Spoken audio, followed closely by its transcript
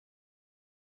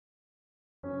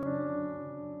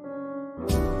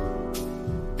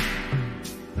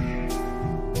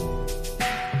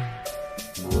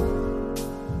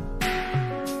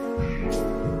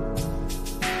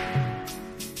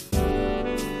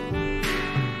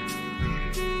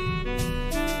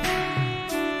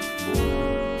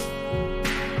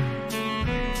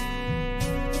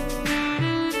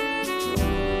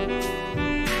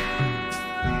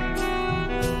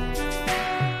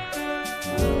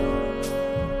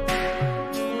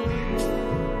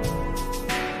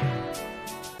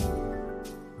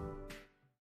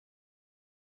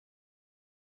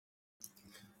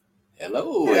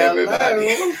Hello,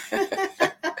 everybody.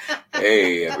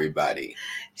 Hey, everybody.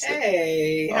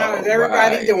 Hey, how's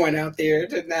everybody doing out there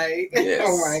tonight? Yes.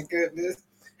 Oh, my goodness.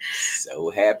 So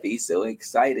happy, so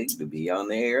excited to be on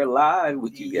the air live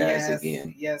with you guys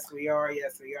again. Yes, we are.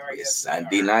 It's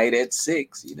Sunday night at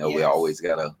 6. You know, we always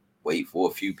got to wait for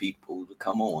a few people to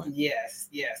come on. Yes.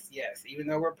 Even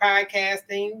though we're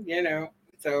podcasting,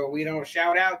 so we don't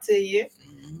shout out to you.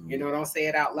 Don't say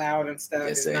it out loud and stuff.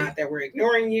 It's not that we're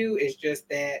ignoring you. It's just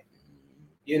that,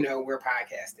 we're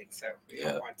podcasting. So we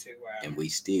don't want to. And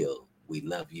we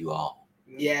love you all.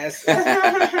 Yes.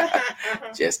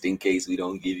 Just in case we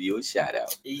don't give you a shout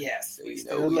out. Yes. So we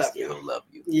still love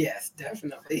you. Yes,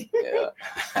 definitely. Yeah.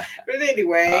 But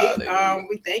anyway,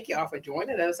 we thank y'all for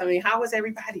joining us. I mean, how was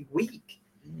everybody's week?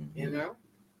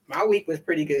 My week was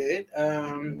pretty good.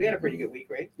 We had a pretty good week,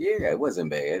 right? Yeah, it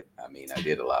wasn't bad. I mean, I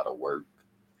did a lot of work.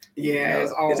 Yeah,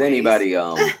 does anybody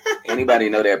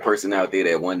know that person out there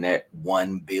that won that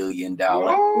 $1 billion?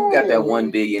 Who got that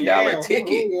 $1 billion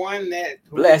ticket? Who won that?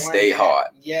 Bless their heart.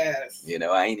 Yes.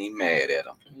 I ain't even mad at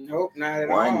them. Nope, not at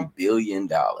all. $1 billion.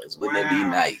 Wouldn't it be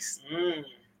nice?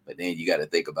 But then you got to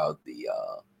think about the,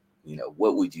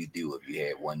 what would you do if you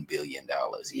had $1 billion?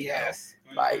 Yes.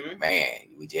 Like, man,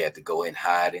 would you have to go in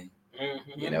hiding?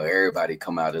 Everybody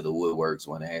come out of the woodworks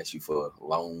want to ask you for a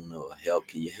loan or help.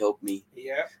 Can you help me?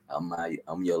 Yeah.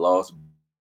 I'm your lost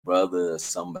brother or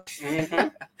somebody.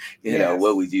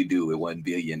 What would you do with $1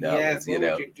 billion? Yes, you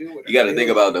got to think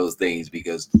about those things,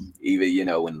 because even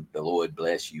when the Lord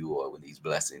bless you or when these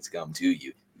blessings come to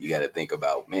you, you got to think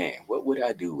about, man, what would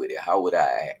I do with it? How would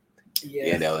I act?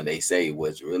 Yes. And they say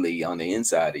what's really on the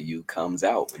inside of you comes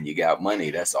out when you got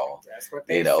money. That's all. That's what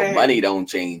they say. Money don't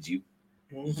change you.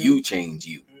 You change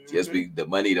you. Just because the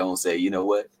money don't say, you know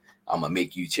what, I'm gonna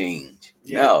make you change.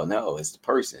 Yeah. No, it's the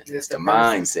person. It's the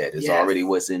mindset. It's already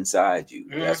what's inside you.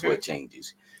 That's what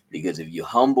changes. Because if you're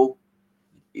humble,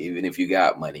 even if you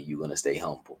got money, you're gonna stay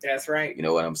humble. That's right. You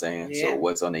know what I'm saying? Yeah. So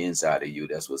what's on the inside of you,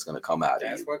 that's what's gonna come out of you.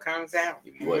 That's what comes out.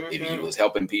 If you was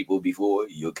helping people before,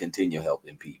 you'll continue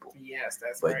helping people. Yes,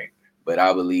 that's right. But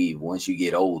I believe once you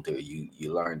get older,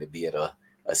 you learn to be at a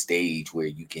stage where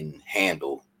you can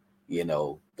handle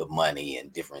the money in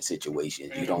different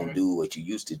situations. You don't do what you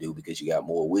used to do because you got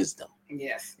more wisdom.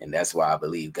 Yes. And that's why I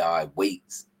believe God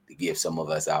waits to give some of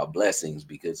us our blessings,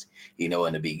 because, in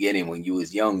the beginning, when you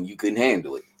was young, you couldn't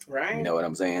handle it. Right. You know what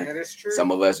I'm saying? That is true.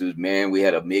 Some of us was, we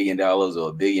had $1 million or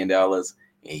 $1 billion, and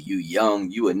you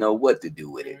young, you would know what to do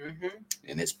with it.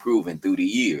 And it's proven through the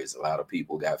years. A lot of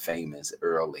people got famous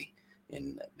early,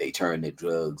 and they turned to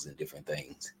drugs and different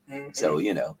things. So,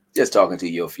 just talking to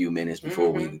you a few minutes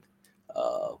before we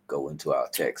go into our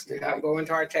text. I'll go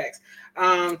into our text.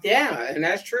 And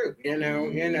that's true.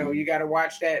 You got to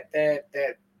watch that. And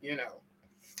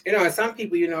some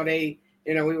people,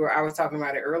 I was talking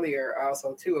about it earlier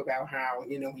also too, about how,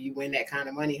 when you win that kind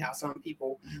of money, how some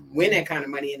people win that kind of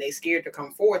money and they scared to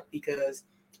come forth because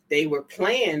they were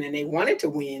playing and they wanted to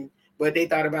win, but they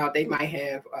thought about they might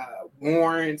have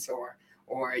warrants or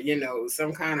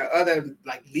some kind of other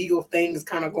like legal things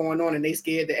kind of going on, and they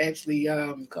scared to actually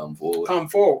come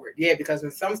forward. Yeah, because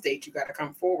in some states you got to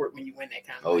come forward when you win that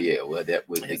kind of money. Yeah, well, that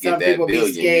would get some that people billion,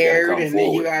 be scared, you and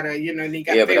then you gotta, you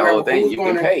got to but the whole thing you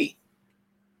can pay.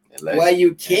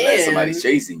 You can. Unless somebody's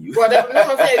chasing you. Well, that's what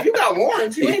I'm saying. If you got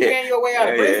warrants, you ain't paying your way out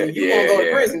of prison. You gonna go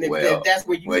to prison if that's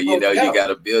where you. Well, you got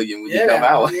 $1 billion when you come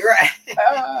out. You're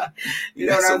right. You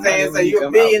know what I'm saying? So you're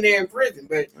a billionaire in prison,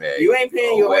 but you ain't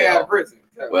paying your way out of prison.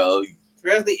 So,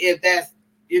 especially if that's,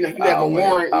 you have a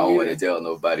warrant. I don't want to tell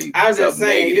nobody. I was just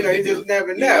saying, you just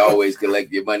never know. You always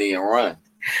collect your money and run.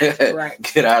 Right.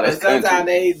 Get out of the country. Sometimes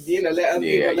they, let other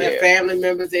people, let family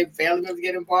members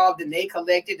get involved, and they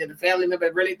collect it, and the family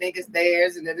member really think it's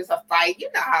theirs, and then it's a fight. You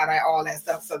know how all that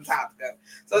stuff sometimes goes.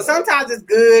 So sometimes it's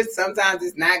good, sometimes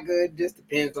it's not good. Just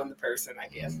depends on the person, I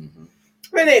guess.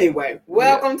 But anyway,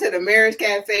 welcome to the Marriage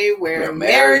Cafe, where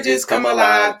marriages come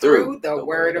alive through the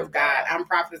Word of God. I'm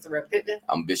Prophetess Loretta Pittman.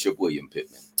 I'm Bishop William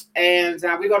Pittman. And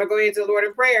we're going to go into the Lord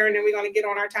in prayer, and then we're going to get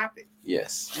on our topic.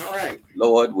 Yes. All right.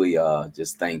 Lord, we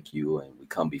just thank you, and we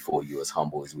come before you as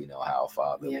humble as we know how,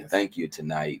 Father. Yes. We thank you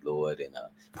tonight, Lord, and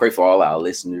pray for all our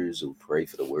listeners who pray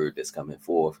for the word that's coming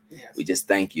forth. Yes. We just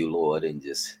thank you, Lord, and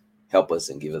just help us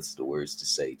and give us the words to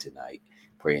say tonight.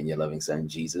 Pray in your loving Son,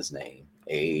 Jesus' name.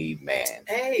 Amen.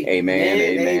 Amen.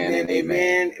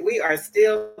 We are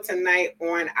still tonight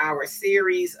on our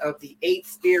series of the 8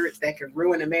 spirits that can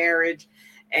ruin a marriage.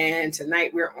 And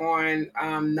tonight we're on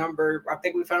I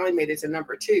think we finally made it to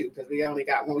number 2, because we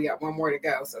got one more to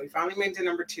go. So we finally made it to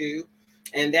number 2,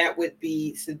 and that would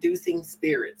be seducing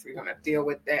spirits. We're going to deal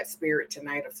with that spirit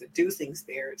tonight of seducing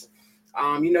spirits.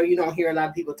 You don't hear a lot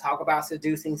of people talk about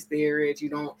seducing spirits. A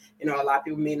lot of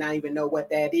people may not even know what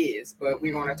that is, but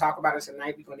we're going to talk about it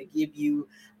tonight. We're going to give you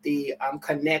the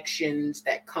connections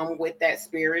that come with that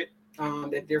spirit,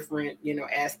 the different,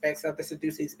 aspects of the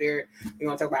seducing spirit. We're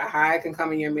going to talk about how it can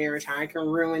come in your marriage, how it can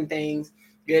ruin things,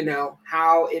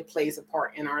 how it plays a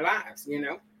part in our lives,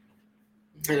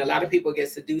 And a lot of people get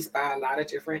seduced by a lot of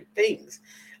different things.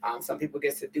 Some people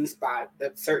get seduced by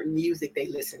the certain music they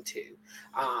listen to,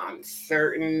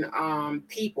 certain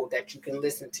people that you can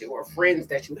listen to, or friends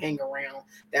that you hang around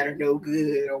that are no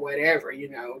good or whatever,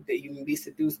 that you can be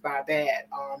seduced by that.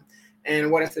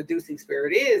 And what a seducing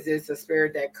spirit is, it's a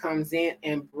spirit that comes in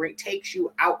and takes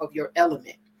you out of your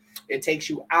element. It takes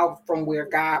you out from where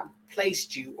God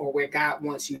placed you or where God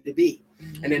wants you to be.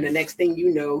 And then the next thing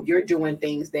you know, you're doing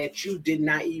things that you did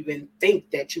not even think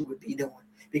that you would be doing,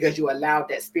 because you allowed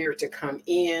that spirit to come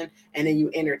in and then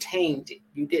you entertained it.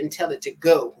 You didn't tell it to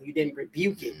go. You didn't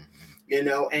rebuke it,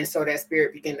 and so that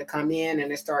spirit began to come in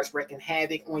and it starts wreaking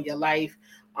havoc on your life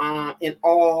in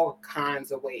all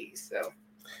kinds of ways. So,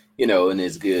 and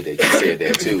it's good that you said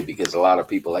that too, because a lot of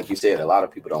people, like you said, a lot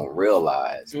of people don't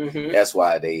realize that's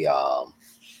why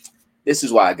this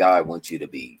is why God wants you to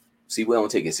be. See, we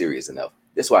don't take it serious enough.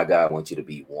 This is why God wants you to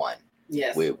be one.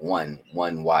 Yes. With one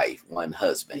wife, one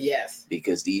husband. Yes.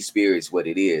 Because these spirits, what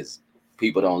it is,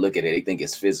 people don't look at it. They think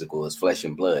it's physical, it's flesh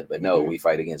and blood. But no, we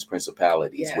fight against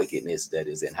principalities, wickedness that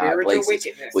is in high places,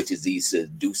 which is these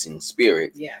seducing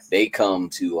spirits. Yes. They come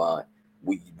to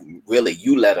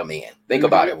you let them in. Think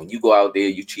about it. When you go out there,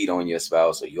 you cheat on your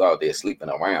spouse, or you out there sleeping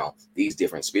around, these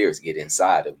different spirits get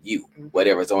inside of you.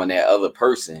 Whatever's on that other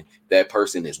person, that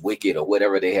person is wicked, or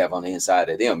whatever they have on the inside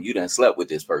of them. You done slept with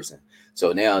this person.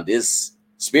 So now this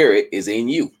spirit is in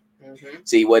you.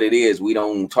 See what it is. We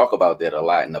don't talk about that a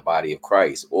lot in the body of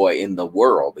Christ or in the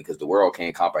world, because the world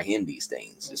can't comprehend these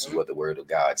things. This is what the word of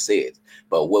God says.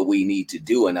 But what we need to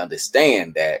do and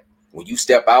understand that when you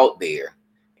step out there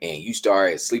and you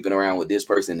start sleeping around with this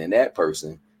person and that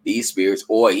person, these spirits,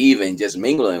 or even just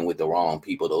mingling with the wrong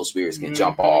people, those spirits can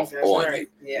jump off on you.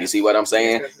 Yeah. You see what I'm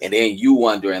saying? And then you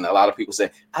wonder, and a lot of people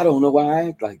say, I don't know why I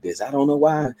act like this. I don't know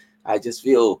why. I just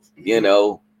feel,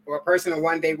 Or a person will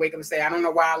one day wake up and say, I don't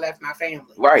know why I left my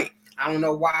family. Right. I don't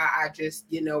know why I just,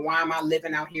 why am I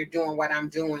living out here doing what I'm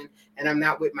doing and I'm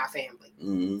not with my family?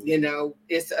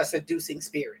 It's a seducing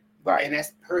spirit. Right. And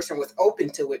that person was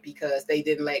open to it because they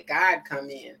didn't let God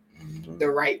come in the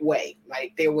right way.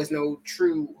 Like there was no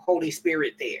true Holy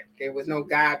Spirit there. There was no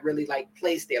God really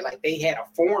placed there. Like they had a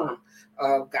form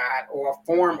of God or a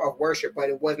form of worship, but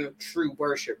it wasn't true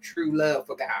worship, true love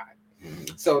for God.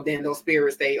 So then those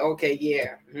spirits say, okay,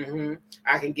 yeah,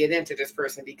 I can get into this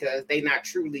person because they're not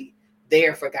truly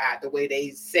there for God the way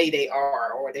they say they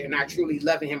are, or they're not truly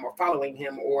loving him or following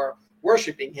him or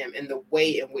worshiping him in the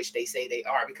way in which they say they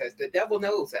are, because the devil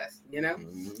knows us,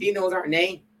 he knows our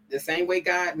name the same way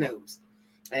God knows.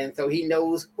 And so he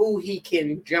knows who he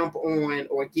can jump on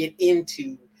or get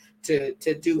into to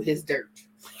do his dirt.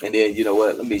 And then, you know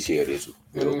what? Let me share this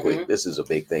real quick. This is a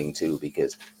big thing too,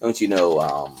 because don't you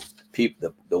know,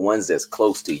 people, the ones that's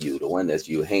close to you, the one that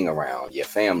you hang around, your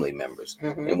family members,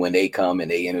 and when they come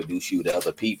and they introduce you to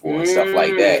other people and stuff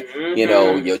like that,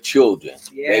 your children,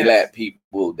 they let people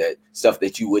that stuff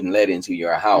that you wouldn't let into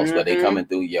your house, but they coming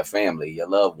through your family, your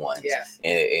loved ones,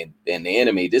 and the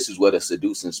enemy. This is what a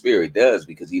seducing spirit does,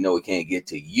 because it can't get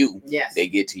to you. They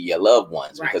get to your loved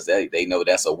ones because they know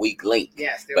that's a weak link.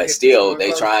 But still,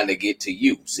 they trying to get to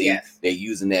you. See, they're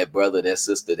using that brother, that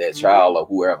sister, that child, or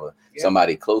whoever,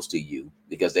 somebody close to you,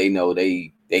 because they know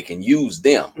they can use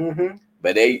them.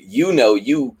 But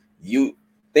you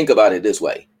think about it this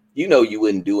way. You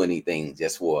wouldn't do anything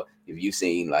just for, if you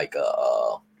seen like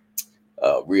a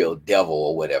real devil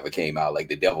or whatever came out, like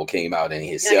the devil came out in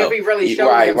himself. If he really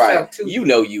showed himself too.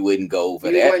 You wouldn't go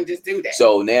over that. You wouldn't just do that.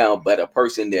 So now, but a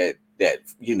person that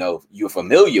you're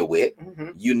familiar with,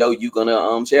 you're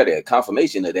gonna share that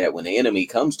confirmation of that when the enemy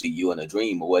comes to you in a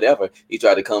dream or whatever. He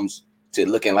try to come to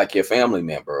looking like your family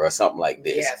member or something like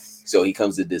this. So he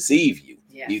comes to deceive you.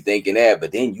 You thinking that,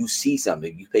 but then you see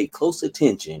something. You pay close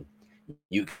attention,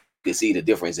 you can see the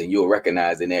difference, and you'll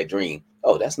recognize in that dream,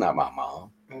 oh, that's not my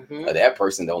mom. Or that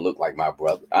person don't look like my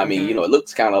brother. I mean, it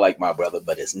looks kind of like my brother,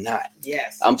 but it's not.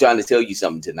 I'm trying to tell you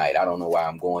something tonight. I don't know why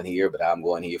I'm going here, but I'm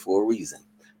going here for a reason.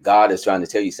 God is trying to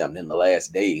tell you something. In the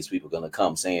last days, people are going to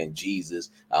come saying, Jesus,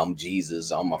 I'm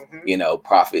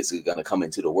prophets are going to come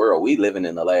into the world. We living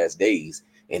in the last days,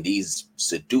 and these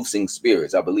seducing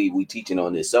spirits, I believe we teaching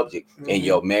on this subject in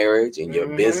your marriage, in your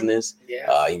business,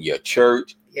 in your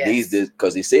church. These,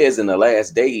 because it says in the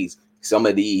last days, some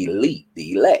of the elite,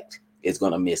 the elect, is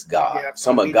going to miss God. Yeah,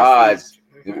 Some of God's,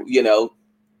 mm-hmm. you know,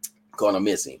 going to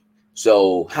miss him.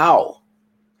 So how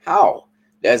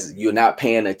that's, you're not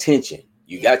paying attention.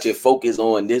 You got your focus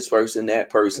on this person, that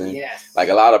person. Yes. Like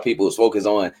a lot of people focus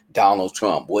on Donald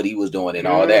Trump, what he was doing and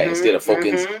all that, instead of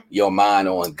focusing your mind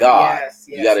on God. Yes,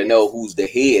 you got to know who's the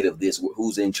head of this,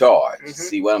 who's in charge.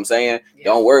 See what I'm saying? Yes.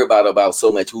 Don't worry about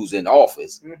so much who's in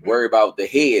office. Worry about the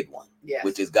head one,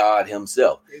 which is God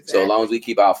himself. Exactly. So as long as we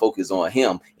keep our focus on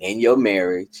him in your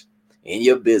marriage, in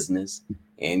your business,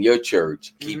 in your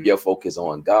church, keep your focus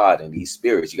on God and these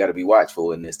spirits. You got to be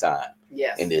watchful in this time.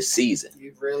 Yes. In this season.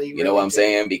 You know what I'm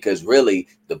saying? Because really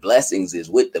the blessings is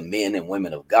with the men and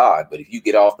women of God. But if you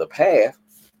get off the path,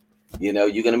 you're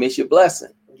going to miss your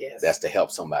blessing. Yes. That's to help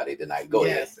somebody tonight. Go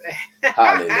ahead.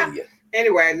 Hallelujah.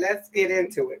 Anyway, let's get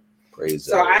into it. Praise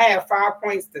so I have 5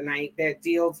 points tonight that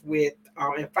deals with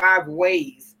in 5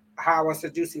 ways how a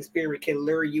seducing spirit can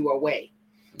lure you away.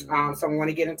 So I want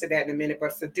to get into that in a minute.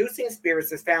 But seducing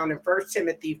spirits is found in 1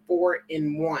 Timothy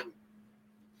 4:1.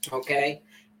 Okay.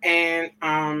 And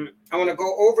I want to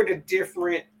go over the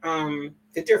different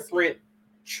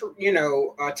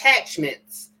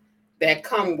attachments that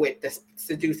come with the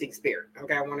seducing spirit.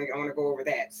 Okay, I want to go over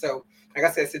that. So, like I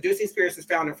said, seducing spirits is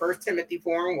found in 1 Timothy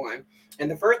 4:1,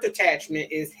 and the first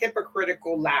attachment is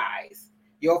hypocritical lies.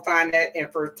 You'll find that in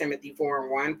 1 Timothy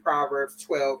 4:1, Proverbs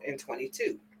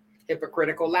 12:22.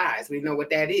 Hypocritical lies. We know what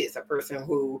that is. A person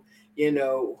who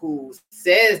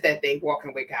says that they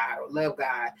walking with God or love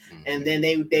God, and then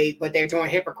but they're doing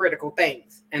hypocritical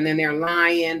things, and then they're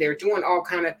lying, they're doing all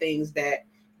kind of things that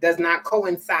does not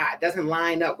coincide, doesn't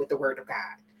line up with the word of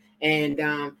God. And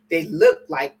they look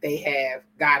like they have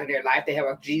God in their life. They have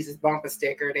a Jesus bumper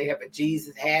sticker, they have a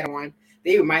Jesus hat on,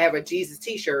 they might have a Jesus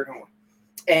t-shirt on.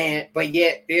 But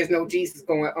yet there's no Jesus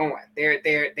going on.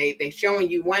 They showing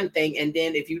you one thing, and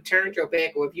then if you turned your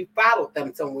back or if you followed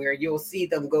them somewhere, you'll see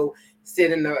them go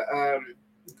sit in the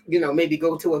maybe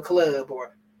go to a club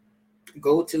or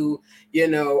go to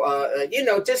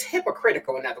just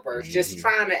hypocritical, in other words, just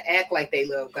trying to act like they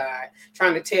love God,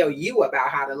 trying to tell you about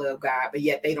how to love God, but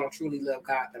yet they don't truly love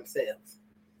God themselves.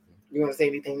 You want to say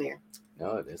anything there?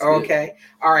 No, that's okay. Good.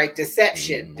 All right.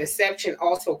 Deception. Deception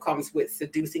also comes with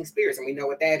seducing spirits, and we know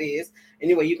what that is.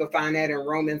 Anyway, you can find that in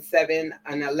Romans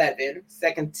 7:11,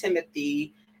 2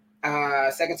 Timothy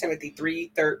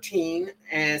 3:13,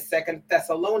 and 2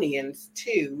 Thessalonians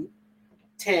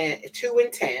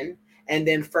 2:10, and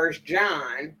then 1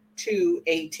 John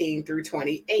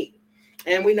 2:18-28.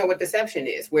 And we know what deception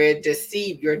is.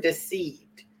 You're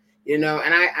deceived. And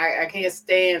I can't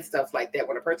stand stuff like that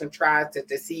when a person tries to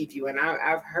deceive you. And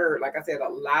I've heard, like I said, a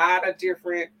lot of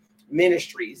different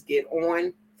ministries get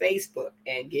on Facebook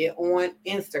and get on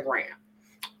Instagram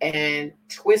and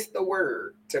twist the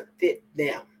word to fit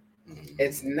them.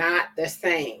 It's not the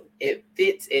same. It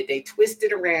fits it. They twist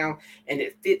it around and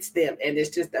it fits them. And it's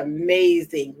just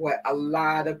amazing what a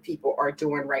lot of people are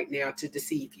doing right now to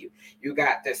deceive you. You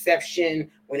got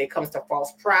deception when it comes to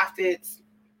false prophets,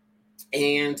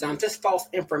 and just false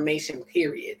information,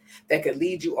 period, that could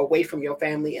lead you away from your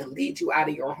family and lead you out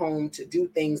of your home to do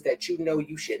things that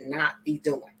you should not be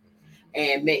doing.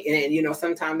 And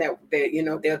sometimes that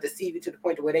they'll deceive you to the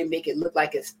point where they make it look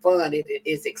like it's fun.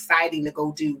 It's exciting to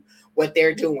go do what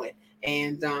they're doing.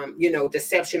 And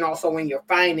deception also in your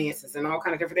finances and all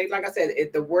kind of different things. Like I said,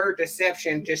 the word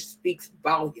deception just speaks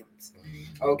volumes.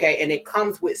 Okay, and it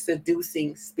comes with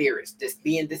seducing spirits, just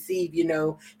being deceived,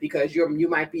 because you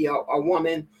might be a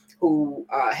woman who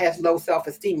has low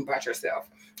self-esteem about yourself.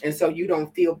 And so you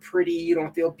don't feel pretty, you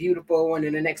don't feel beautiful. And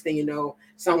then the next thing you know,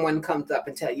 someone comes up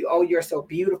and tell you, oh, you're so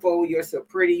beautiful, you're so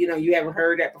pretty. You haven't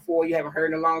heard that before, you haven't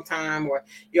heard in a long time, or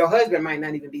your husband might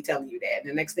not even be telling you that. And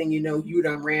the next thing you know, you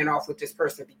done ran off with this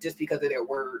person just because of their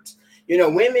words.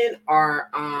 Women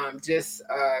are just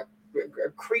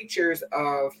creatures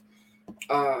of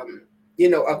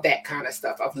that kind of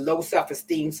stuff, of low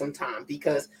self-esteem sometimes,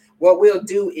 because what we'll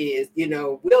do is,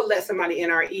 we'll let somebody in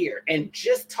our ear and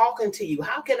just talking to you.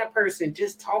 How can a person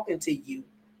just talking to you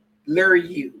lure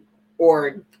you?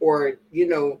 Or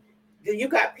you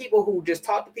got people who just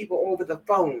talk to people over the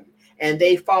phone and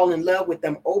they fall in love with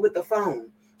them over the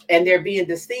phone, and they're being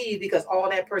deceived because all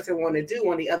that person want to do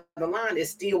on the other line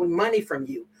is steal money from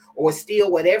you or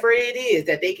steal whatever it is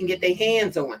that they can get their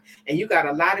hands on. And you got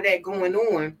a lot of that going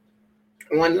on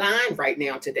online right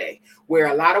now today, where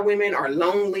a lot of women are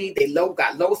lonely. They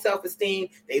got low self-esteem.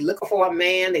 They looking for a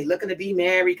man. They looking to be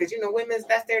married because, women's,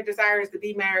 that's their desire, is to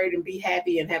be married and be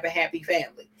happy and have a happy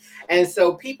family. And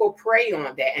so people prey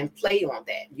on that and play on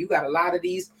that. You got a lot of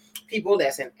these people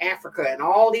that's in Africa and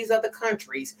all these other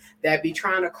countries that be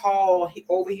trying to call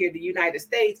over here to the United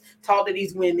States, talk to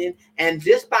these women, and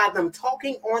just by them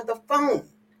talking on the phone,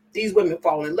 these women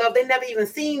fall in love. They never even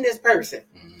seen this person.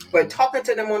 But talking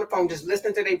to them on the phone, just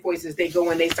listening to their voices, they go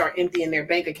and they start emptying their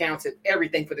bank accounts and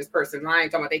everything for this person. Lying,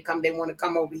 talking about they want to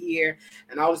come over here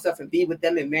and all this stuff and be with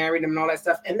them and marry them and all that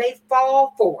stuff. And they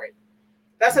fall for it.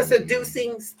 That's a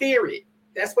seducing spirit.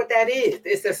 That's what that is.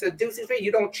 It's a seducing spirit.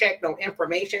 You don't check no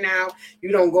information out.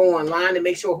 You don't go online to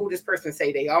make sure who this person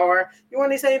say they are. You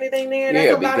want to say anything there?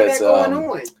 There's a lot of that going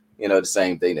on. The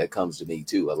same thing that comes to me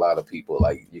too. A lot of people,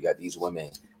 like, you got these women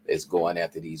that's going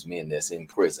after these men that's in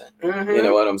prison. You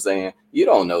know what I'm saying? You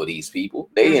don't know these people.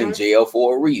 They in jail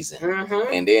for a reason.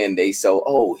 And then they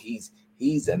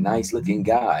he's a nice looking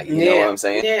guy. You know what I'm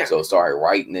saying? Yeah. So start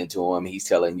writing into him. He's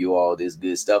telling you all this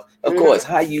good stuff. Of course,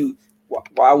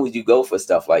 why would you go for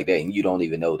stuff like that and you don't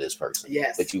even know this person?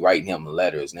 Yes. But you writing him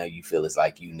letters. Now you feel it's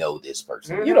like you know this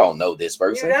person. You don't know this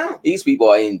person. You don't. These people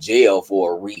are in jail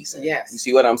for a reason. Yes. You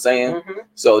see what I'm saying?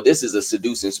 So this is a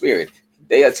seducing spirit.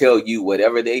 They'll tell you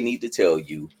whatever they need to tell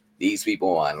you. These people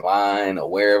online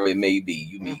or wherever it may be,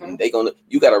 you meet them,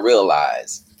 you got to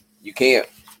realize you can't.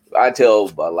 I tell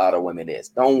a lot of women this: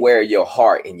 don't wear your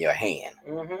heart in your hand.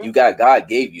 God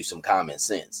gave you some common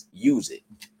sense. Use it.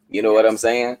 You know what I'm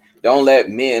saying? Don't let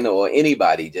men or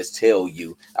anybody just tell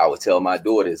you. I would tell my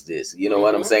daughters this. You know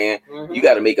what I'm saying? You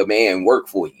got to make a man work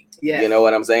for you. You know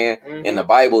what I'm saying? In the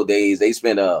Bible days, they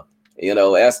spent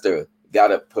Esther got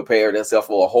to prepare herself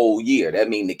for a whole year. That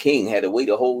means the king had to wait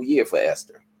a whole year for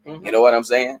Esther. You know what I'm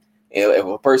saying? If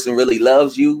a person really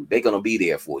loves you, they're going to be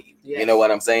there for you. Yes. You know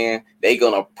what I'm saying? They're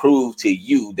going to prove to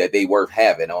you that they worth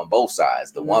having on both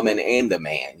sides, the woman and the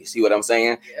man. You see what I'm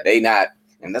saying? Yep. They not,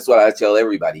 and that's what I tell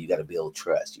everybody. You got to build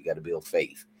trust. You got to build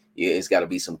faith. It's got to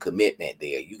be some commitment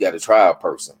there. You got to try a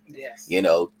person. Yes.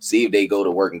 See if they go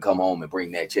to work and come home and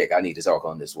bring that check. I need to talk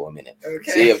on this for a minute.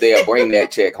 Okay. See if they'll bring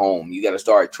that check home. You got to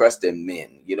start trusting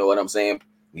men. You know what I'm saying?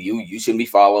 You shouldn't be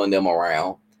following them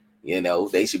around.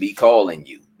 They should be calling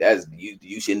you. That's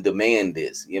you shouldn't demand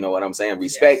this. You know what I'm saying?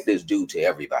 Respect is due to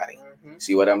everybody.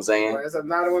 See what I'm saying? Well, there's a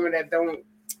lot of women that don't.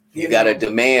 You got to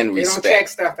demand respect. They don't check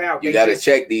stuff out. You got to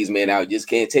check these men out. You just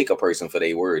can't take a person for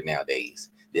their word nowadays.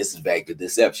 This is back to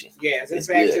deception. Yes, it's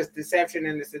back to deception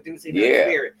and the seducing of the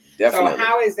spirit. Definitely. So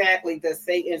how exactly does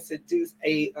Satan seduce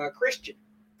a Christian?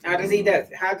 How does he do it?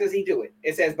 How does he do it?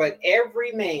 It says, but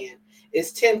every man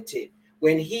is tempted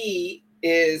when he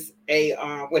is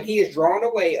drawn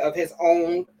away of his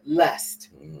own lust.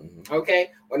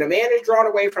 Okay? When a man is drawn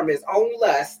away from his own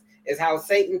lust is how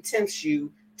Satan tempts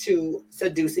you to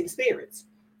seducing spirits.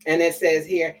 And it says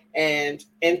here, and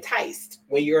enticed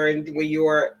when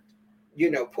you're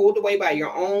pulled away by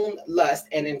your own lust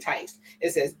and enticed.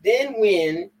 It says, then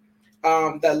when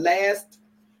then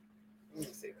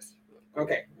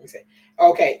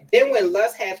when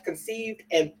lust hath conceived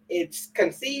and it's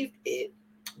conceived it,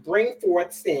 bring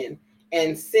forth sin,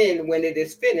 and sin, when it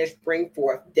is finished, bring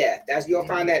forth death. You'll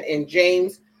find that in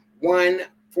James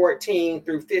 1:14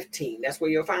 through 15. That's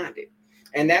where you'll find it.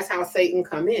 And that's how Satan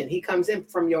come in. He comes in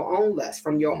from your own lust,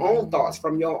 from your own thoughts,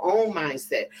 from your own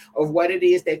mindset of what it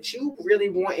is that you really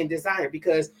want and desire.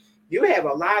 Because you have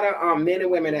a lot of men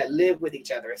and women that live with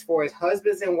each other, as far as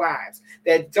husbands and wives,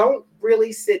 that don't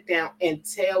really sit down and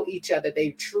tell each other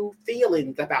their true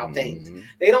feelings about things.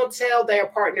 They don't tell their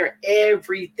partner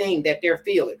everything that they're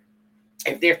feeling.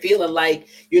 If they're feeling like,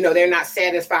 they're not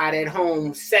satisfied at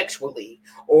home sexually,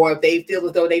 or if they feel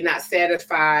as though they're not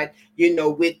satisfied,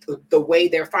 with the way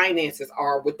their finances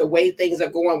are, with the way things are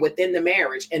going within the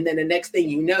marriage. And then the next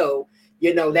thing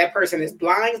that person is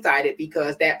blindsided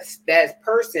because that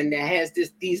person that has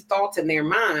these thoughts in their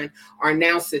mind are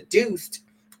now seduced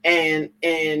and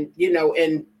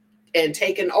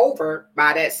taken over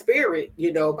by that spirit,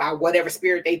 by whatever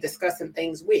spirit they discussing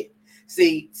things with.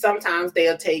 See, sometimes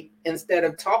they'll instead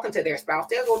of talking to their spouse,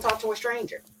 they'll go talk to a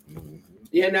stranger.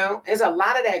 There's a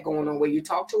lot of that going on where you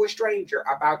talk to a stranger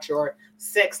about your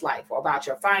sex life, or about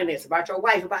your finance, about your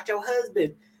wife, about your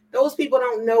husband. Those people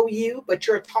don't know you, but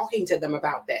you're talking to them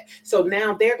about that. So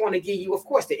now they're going to give you, of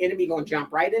course, the enemy going to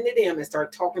jump right into them and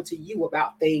start talking to you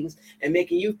about things and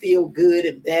making you feel good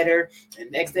and better.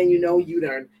 And next thing you know, you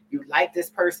like this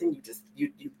person,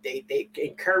 they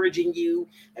encouraging you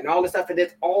and all this stuff. And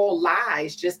it's all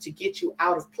lies just to get you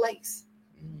out of place.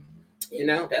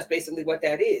 That's basically what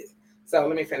that is. So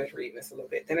let me finish reading this a little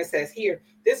bit. Then it says here,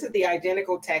 this is the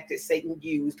identical tactic Satan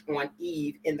used on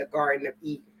Eve in the Garden of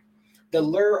Eden. The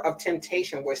lure of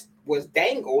temptation was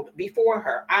dangled before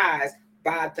her eyes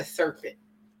by the serpent.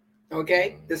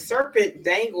 Okay? The serpent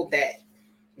dangled that,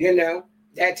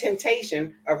 that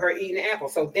temptation of her eating the apple.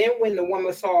 So then when the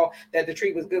woman saw that the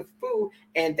tree was good for food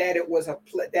and that it was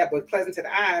that was pleasant to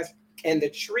the eyes and the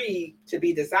tree to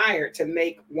be desired to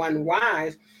make one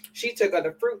wise, she took of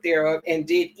the fruit thereof and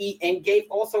did eat and gave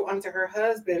also unto her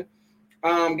husband,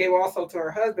 gave also to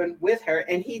her husband with her,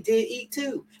 and he did eat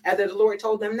too, after the Lord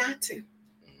told them not to.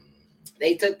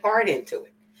 They took part into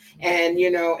it. And,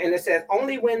 and it says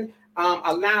only when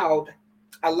allowed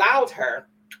her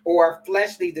or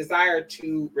fleshly desire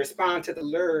to respond to the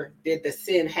lure did the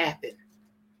sin happen.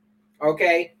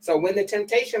 Okay, so when the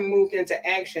temptation moved into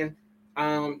action,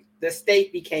 the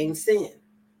state became sin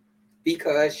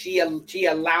because she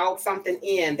allowed something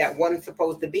in that wasn't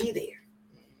supposed to be there.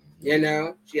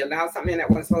 She allowed something in that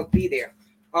wasn't supposed to be there.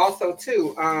 Also,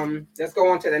 too, let's go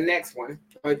on to the next one.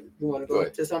 Or you want to go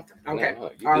to something? Okay.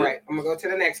 No, all right. I'm gonna go to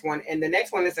the next one, and the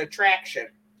next one is attraction.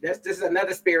 This is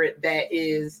another spirit that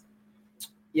is,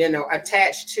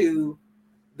 attached to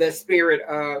the spirit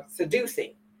of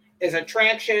seducing. Is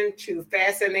attraction to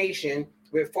fascination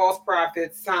with false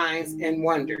prophets, signs, and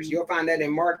wonders. You'll find that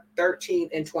in Mark 13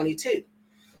 and 22.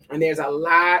 And there's a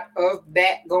lot of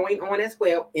that going on as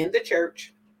well in the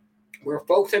church, where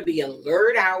folks are being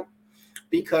lured out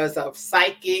because of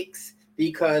psychics,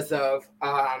 because of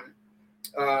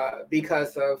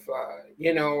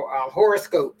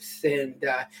horoscopes, and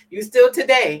you still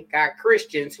today got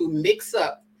Christians who mix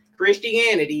up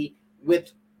Christianity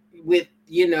with witchcraft.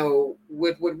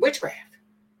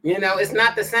 It's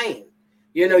not the same.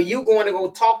 You going to go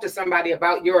talk to somebody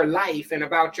about your life and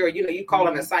about your, you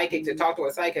calling a psychic to talk to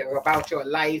a psychic about your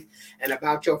life and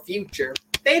about your future.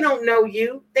 They don't know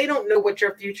you. They don't know what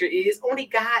your future is. Only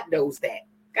God knows that.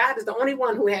 God is the only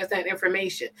one who has that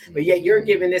information. But yet you're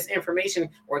giving this information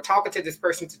or talking to this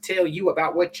person to tell you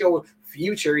about what your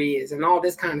future is and all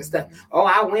this kind of stuff. Oh,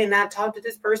 I went and I talked to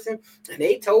this person and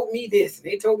they told me this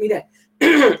and they told me that.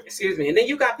 Excuse me. And then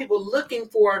you got people looking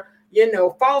for,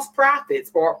 false prophets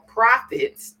or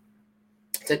prophets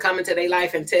to come into their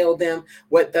life and tell them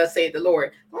what thus saith the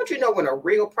Lord. Don't you know when a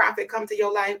real prophet comes to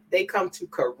your life, they come to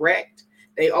correct.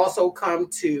 They also come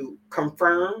to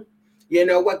confirm,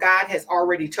 what God has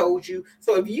already told you.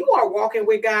 So if you are walking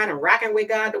with God and rocking with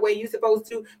God the way you're supposed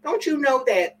to, don't you know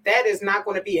that is not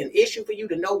going to be an issue for you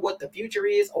to know what the future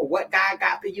is or what God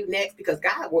got for you next, because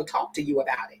God will talk to you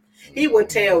about it. He will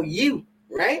tell you,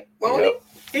 right? Won't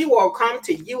he will come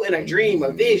to you in a dream,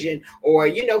 a vision, or,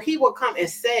 he will come and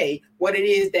say what it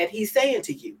is that he's saying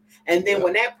to you. And then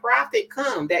when that prophet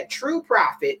comes, that true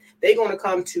prophet, they're going to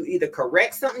come to either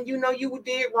correct something you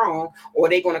did wrong, or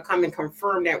they're going to come and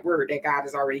confirm that word that God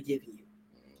has already given you.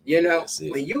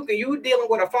 When you dealing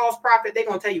with a false prophet, they're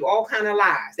going to tell you all kind of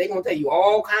lies. They're going to tell you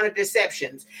all kind of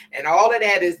deceptions. And all of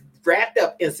that is wrapped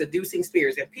up in seducing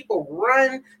spirits. And people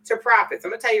run to prophets.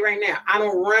 I'm going to tell you right now, I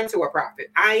don't run to a prophet.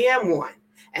 I am one.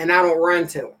 And I don't run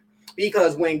to them.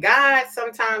 Because when God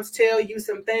sometimes tell you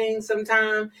some things,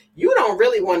 sometimes you don't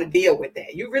really want to deal with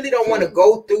that. You really don't want to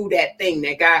go through that thing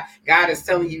that God is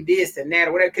telling you this and that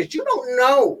or whatever, because you don't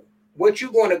know what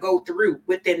you're going to go through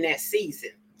within that season.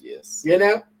 Yes.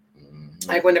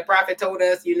 Like when the prophet told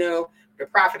us, the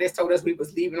prophetess told us we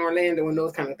was leaving Orlando and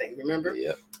those kind of things, remember?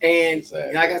 Yeah. And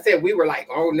like I said, we were like,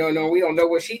 oh, no, we don't know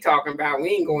what she talking about.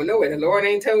 We ain't going nowhere. The Lord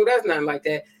ain't told us nothing like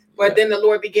that. But then the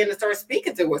Lord began to start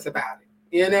speaking to us about it.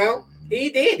 He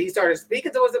did. He started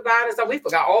speaking to us about it. So we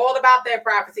forgot all about that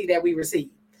prophecy that we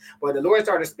received. But the Lord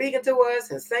started speaking to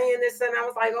us and saying this. And I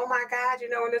was like, oh, my God,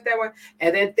 and this, that one.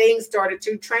 And then things started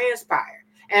to transpire.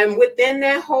 And within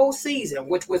that whole season,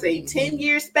 which was a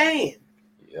 10-year span,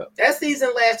 that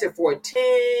season lasted for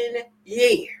 10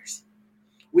 years.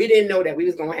 We didn't know that we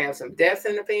was going to have some deaths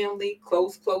in the family,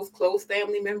 close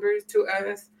family members to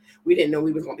us. We didn't know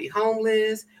we were going to be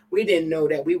homeless. We didn't know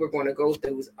that we were going to go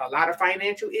through a lot of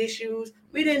financial issues.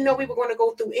 We didn't know we were going to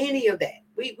go through any of that.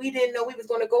 We didn't know we was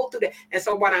going to go through that. And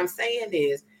so what I'm saying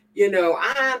is,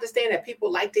 I understand that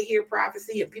people like to hear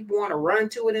prophecy and people want to run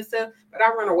to it and stuff, but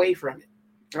I run away from it.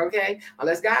 Okay?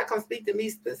 Unless God comes speak to me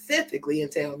specifically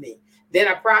and tell me. Then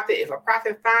if a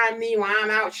prophet find me while I'm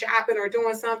out shopping or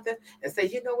doing something and say,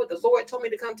 you know what, the Lord told me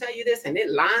to come tell you this, and it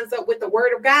lines up with the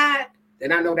word of God,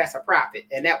 then I know that's a prophet.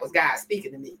 And that was God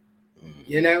speaking to me.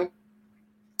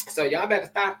 So y'all better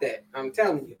stop that. I'm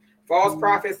telling you. False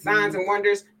prophets, signs and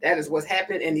wonders, that is what's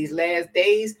happening in these last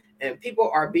days. And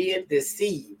people are being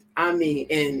deceived. I mean,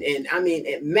 in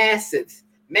massive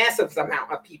massive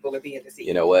amount of people are being deceived.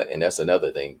 You know what? And that's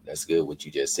another thing. That's good what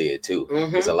you just said too.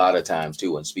 Because a lot of times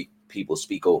too, when people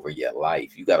speak over your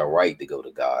life, you got a right to go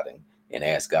to God and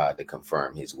ask God to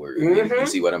confirm his word. You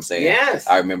see what I'm saying? Yes.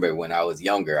 I remember when I was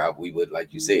younger, we would,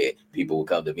 like you said, people would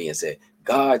come to me and say,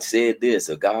 God said this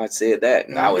or God said that.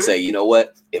 And I would say, you know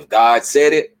what? If God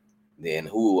said it, then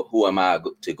who am I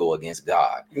to go against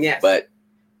God? Yes. But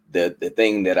the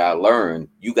thing that I learned,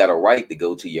 you got a right to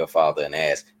go to your father and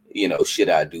ask, should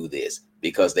I do this?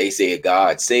 Because they said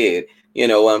God said, you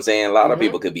know what I'm saying? A lot of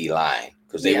people could be lying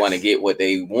because they want to get what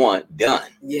they want done.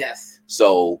 Yes.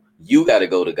 So you got to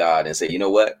go to God and say, you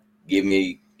know what? Give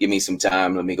me some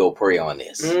time. Let me go pray on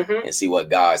this and see what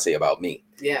God say about me.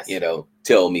 Yes.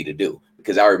 Tell me to do.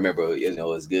 Because I remember,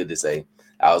 it's good to say,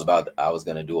 I was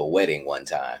going to do a wedding one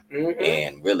time.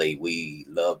 And really, we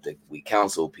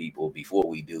counsel people before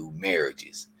we do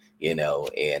marriages, and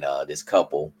this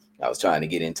couple, I was trying to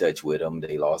get in touch with them.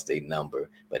 They lost their number.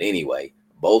 But anyway,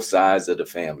 both sides of the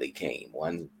family came.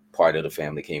 One part of the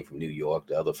family came from New York,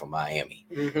 the other from Miami.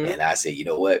 And I said, you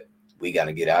know what? We got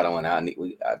to get out on. I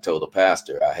told the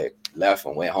pastor I had left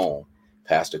and went home.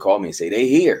 Pastor called me and said, they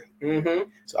here.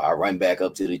 So I run back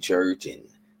up to the church and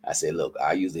I said, look,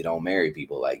 I usually don't marry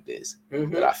people like this,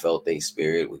 but I felt their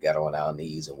spirit. We got on our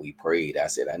knees and we prayed. I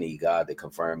said, I need God to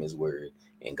confirm his word,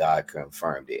 and God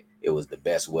confirmed it. It was the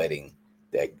best wedding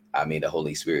that, the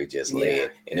Holy Spirit just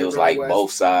led. And it was really like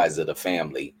both sides of the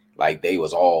family, like they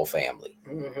was all family,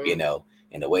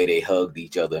 and the way they hugged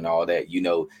each other and all that,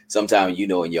 sometimes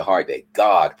in your heart that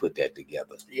God put that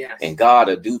together. Yes. And God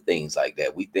will do things like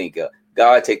that. We think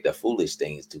God take the foolish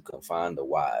things to confine the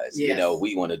wise. Yes.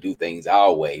 We want to do things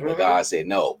our way, but God said,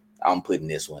 no, I'm putting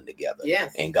this one together.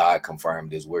 Yes. And God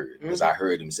confirmed his word because I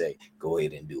heard him say, go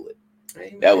ahead and do it.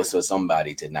 Amen. That was for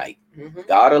somebody tonight.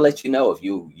 God will let you know if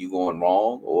you going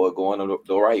wrong or going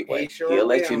the right way. He'll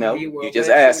let you know. You just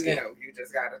ask him. You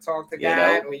just got to talk to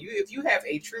God. If you have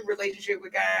a true relationship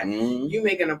with God, you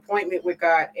make an appointment with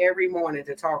God every morning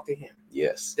to talk to him.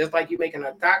 Yes. Just like you making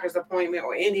a doctor's appointment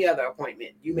or any other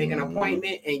appointment. You make an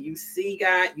appointment and you see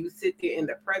God. You sit there in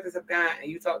the presence of God and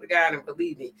you talk to God, and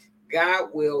believe me, God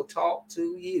will talk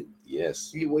to you.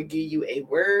 Yes. He will give you a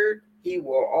word. He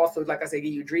will also, like I said,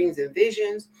 give you dreams and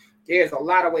visions. There's a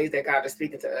lot of ways that God is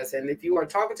speaking to us. And if you are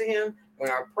talking to him,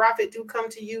 when our prophet do come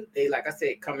to you, they, like I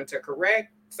said, coming to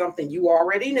correct something you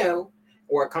already know,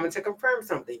 or coming to confirm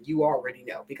something you already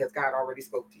know, because God already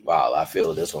spoke to you. Wow, I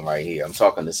feel this one right here. I'm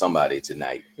talking to somebody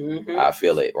tonight. I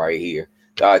feel it right here.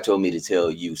 God told me to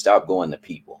tell you, stop going to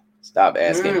people. Stop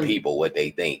asking people what they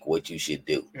think, what you should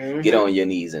do. Get on your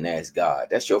knees and ask God.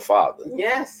 That's your father.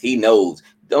 Yes. He knows.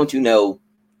 Don't you know?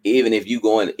 Even if you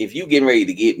getting ready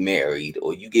to get married,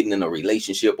 or you getting in a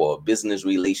relationship or a business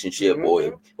relationship,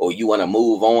 or you want to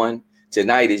move on,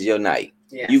 tonight is your night.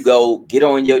 Yes. You go get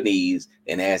on your knees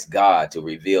and ask God to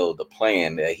reveal the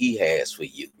plan that he has for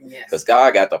you. Yes. Because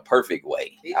God got the perfect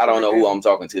way. I don't know who I'm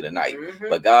talking to tonight,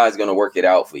 but God's going to work it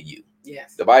out for you.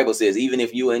 Yes. The Bible says, even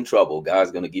if you're in trouble, God's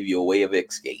going to give you a way of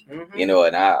escape. And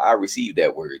I received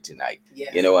that word tonight.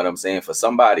 Yes. You know what I'm saying? For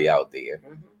somebody out there.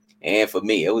 And for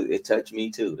me, it touched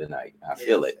me too tonight. I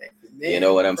feel it. Amen. You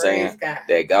know what I'm saying?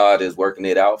 That God is working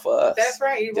it out for us. That's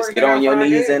right. He's just get on your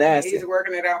knees and ask He's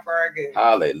working it out for our good.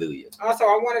 Hallelujah. Also,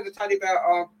 I wanted to tell you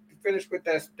about, finish with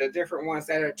the different ones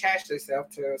that attach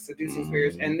themselves to seducing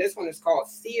spirits. And this one is called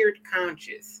seared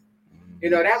conscious.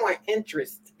 That one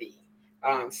interests me.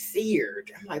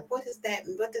 Seared. I'm like, what is that?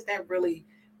 What does that really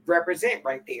represent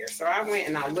right there? So I went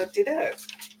and I looked it up.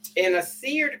 And a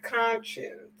seared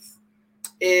conscience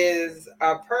is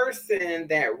a person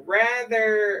that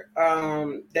rather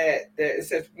that it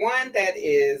says one that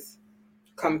is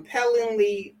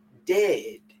compellingly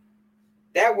dead.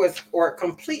 That was, or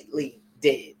completely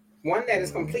dead. One that is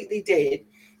completely dead,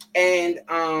 and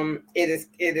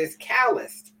it is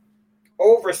calloused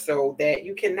over so that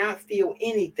you cannot feel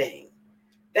anything.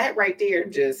 That right there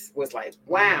just was like,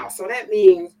 wow. So that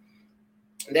means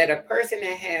that a person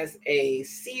that has a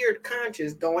seared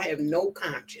conscience don't have no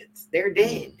conscience. They're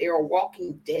dead. They're a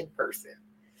walking dead person.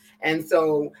 And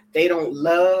so they don't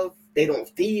love, they don't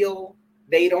feel,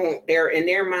 they're in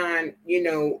their mind,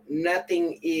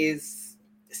 nothing is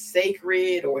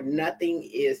sacred or nothing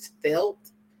is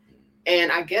felt.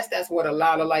 And I guess that's what a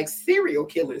lot of like serial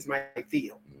killers might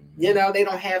feel. They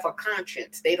don't have a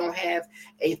conscience. They don't have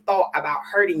a thought about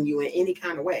hurting you in any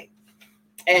kind of way.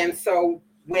 And so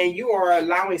when you are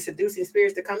allowing seducing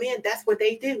spirits to come in, that's what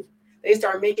they do. They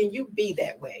start making you be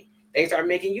that way. They start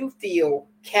making you feel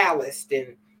calloused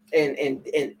and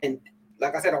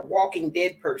like I said, a walking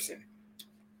dead person.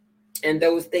 And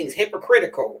those things,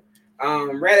 hypocritical,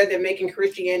 Rather than making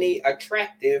Christianity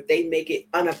attractive, they make it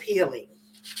unappealing.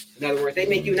 In other words, they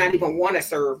make you not even want to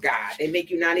serve God. They make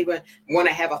you not even want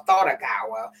to have a thought of God.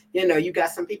 Well, you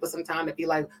got some people sometimes that be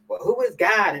like, well, who is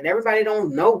God? And everybody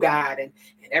don't know God. And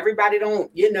everybody don't,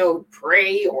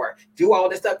 pray or do all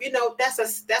this stuff.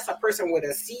 That's a person with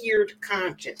a seared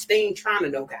conscience. They ain't trying to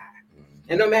know God.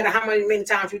 And no matter how many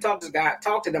times you talk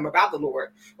to them about the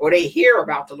Lord, or they hear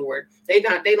about the Lord, they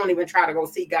don't even try to go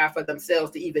see God for themselves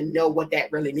to even know what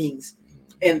that really means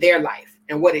in their life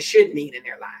and what it should mean in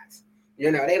their lives.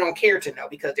 They don't care to know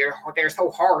because they're so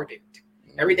hardened.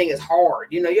 Everything is hard.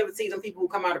 You ever see some people who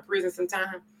come out of prison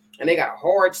sometime and they got a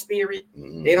hard spirit?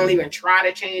 They don't even try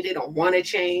to change. They don't want to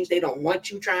change. They don't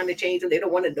want you trying to change them. They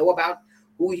don't want to know about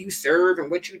who you serve and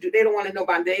what you do. They don't want to know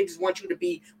about. They just want you to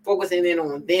be focusing in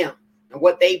on them and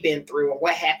what they've been through and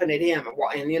what happened to them and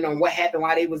what happened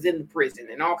while they was in the prison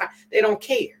and all kinds. They don't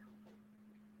care.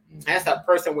 That's a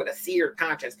person with a seared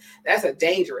conscience. That's a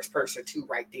dangerous person too,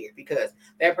 right there, because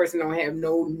that person don't have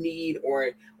no need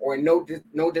or no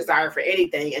desire for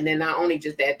anything. And then not only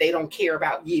just that, they don't care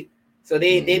about you. So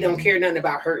they don't care nothing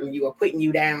about hurting you or putting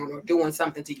you down or doing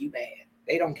something to you bad.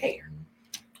 They don't care.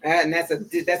 And that's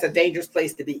a dangerous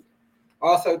place to be.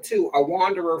 Also, too, a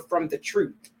wanderer from the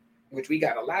truth, which we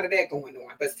got a lot of that going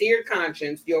on. But seared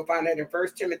conscience, you'll find that in 1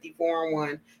 Timothy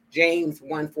 4:1, James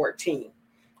 1:14.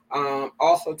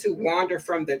 Also to wander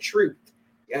from the truth.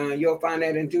 You'll find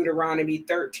that in Deuteronomy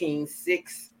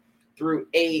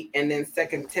 13:6-8, and then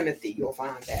 2 Timothy, you'll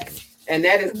find that. And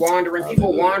that is wandering,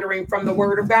 people wandering from the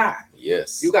word of God.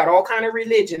 Yes. You got all kind of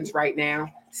religions right now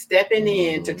stepping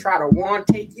in to try to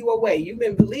take you away. You've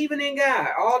been believing in God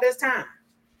all this time.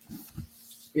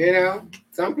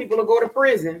 Some people will go to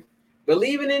prison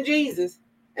believing in Jesus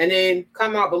and then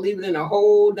come out believing in a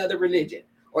whole nother religion.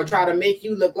 Or try to make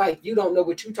you look like you don't know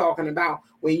what you're talking about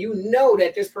when you know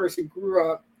that this person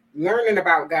grew up learning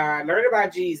about God, learning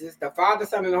about Jesus, the Father,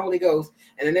 Son, and the Holy Ghost,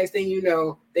 and the next thing you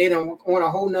know, they don't want a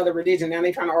whole nother religion. Now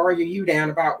they're trying to argue you down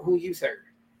about who you serve.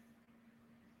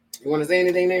 You want to say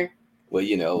anything there? Well,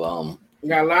 you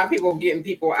got a lot of people getting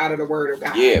people out of the word of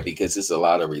God. Yeah, because it's a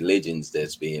lot of religions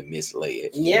that's being misled.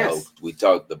 Yes.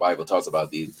 The Bible talks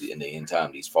about these in the end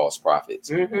time, these false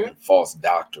prophets, false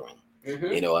doctrine.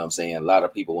 You know what I'm saying? A lot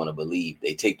of people want to believe.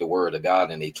 They take the word of God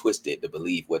and they twist it to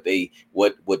believe what they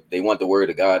want the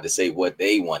word of God to say what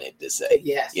they want it to say.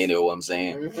 Yes. You know what I'm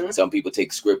saying? Some people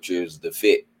take scriptures to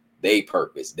fit their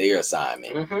purpose, their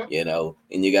assignment,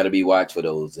 and you got to be watch for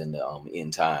those in the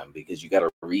end time, because you got to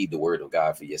read the word of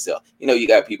God for yourself. You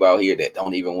got people out here that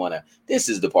don't even want to. This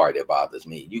is the part that bothers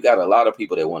me. You got a lot of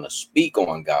people that want to speak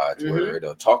on God's word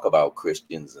or talk about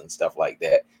Christians and stuff like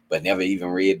that, but never even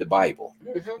read the Bible,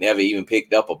 never even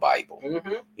picked up a Bible,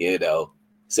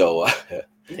 So,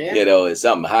 it's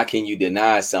something. How can you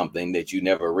deny something that you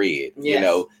never read?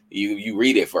 Yes. You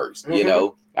read it first,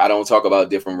 I don't talk about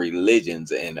different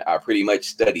religions, and I pretty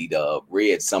much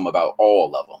read some about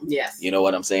all of them. Yes. You know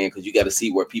what I'm saying? Because you got to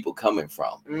see where people coming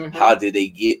from. How did they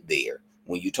get there?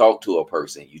 When you talk to a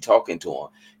person, you talking to them,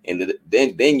 and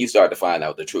then you start to find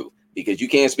out the truth. Because you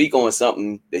can't speak on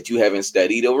something that you haven't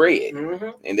studied or read.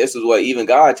 And this is what even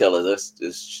God tells us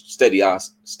to study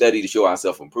to show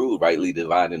ourselves improved, rightly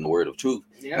dividing the word of truth.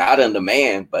 Yep. Not unto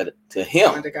man, but to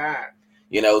him. Unto God.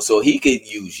 So he could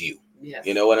use you. Yes.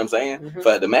 You know what I'm saying?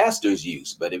 For the master's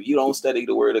use. But if you don't study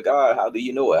the word of God, how do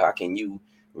you know it? How can you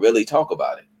really talk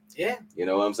about it? Yeah. You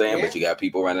know what I'm saying? Yeah. But you got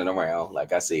people running around,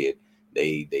 like I said,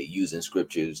 they using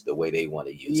scriptures the way they want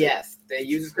to use it. Yes, they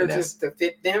use scriptures to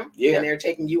fit them, and they're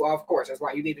taking you off course. That's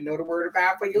why you need to know the word of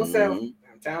God for yourself.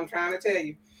 I'm trying to tell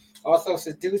you. Also,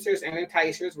 seducers and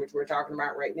enticers, which we're talking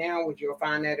about right now, which you'll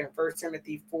find that in 1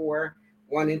 Timothy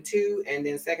 4:1-2, and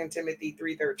then 2 Timothy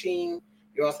 3:13.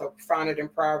 You also find it in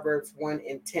Proverbs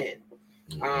 1:10.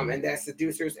 And that's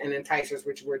seducers and enticers,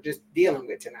 which we're just dealing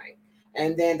with tonight.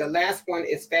 And then the last one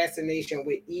is fascination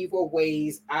with evil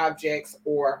ways, objects,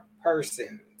 or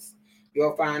persons.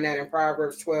 You'll find that in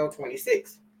Proverbs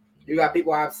 12:26. You got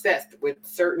people obsessed with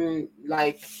certain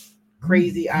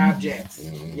crazy objects.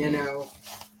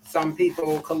 Some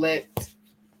people collect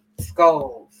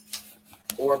skulls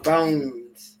or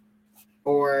bones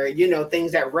or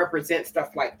things that represent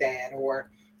stuff like that, or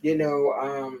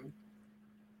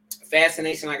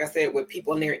fascination, like I said, with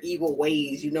people in their evil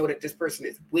ways. That this person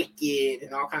is wicked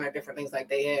and all kind of different things. Like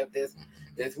they have this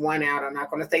one out. I'm not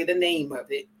going to say the name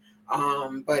of it.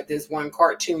 But this one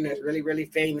cartoon that's really, really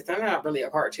famous. It's not really a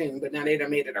cartoon, but now they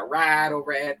done made it a ride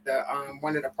over at the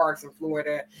one of the parks in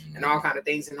Florida and all kind of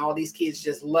things. And all these kids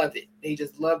just love it. They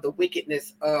just love the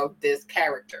wickedness of this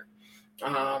character.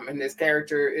 And this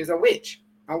character is a witch.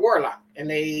 a warlock, and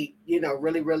they,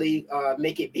 really, really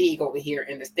make it big over here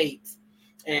in the States,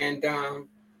 and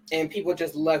people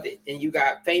just love it. And you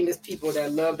got famous people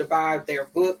that love to buy their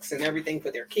books and everything for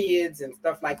their kids and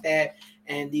stuff like that.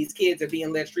 And these kids are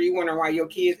being led astray. You wonder why your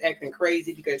kids acting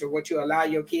crazy because of what you allow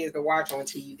your kids to watch on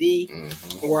TV,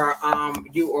 or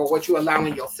what you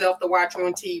allowing yourself to watch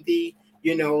on TV.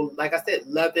 Like I said,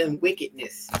 loving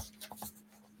wickedness.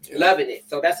 Loving it.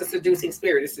 So that's a seducing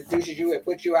spirit. It seduces you. It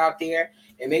puts you out there.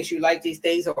 It makes you like these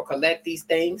things or collect these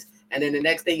things. And then the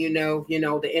next thing you know,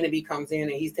 the enemy comes in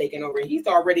and he's taking over. He's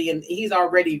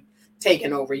already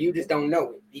taken over. You just don't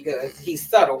know it because he's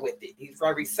subtle with it. He's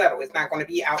very subtle. It's not going to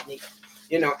be out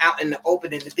out in the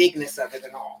open and the bigness of it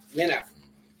and all.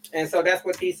 And so that's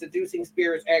what these seducing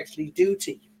spirits actually do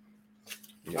to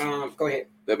you. Go ahead.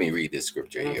 Let me read this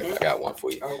scripture here. I got one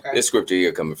for you. Okay. This scripture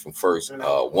here coming from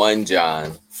 1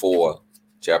 John 4,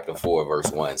 chapter 4,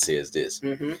 verse 1 says this.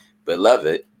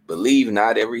 Beloved, believe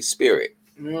not every spirit,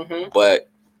 but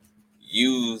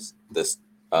use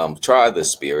try the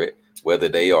spirit, whether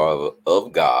they are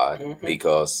of God,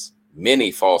 because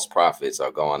many false prophets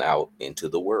are gone out into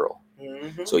the world.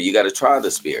 So you got to try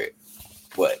the spirit,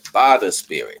 but by the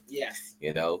spirit. Yes.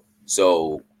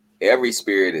 So every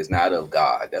spirit is not of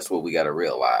God. That's what we got to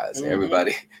realize.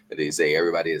 Everybody, they say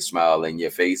everybody that smile in your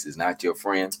face is not your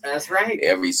friend. That's right.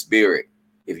 Every spirit.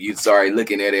 If you start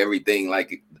looking at everything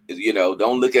like,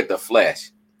 don't look at the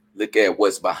flesh. Look at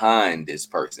what's behind this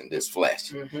person, this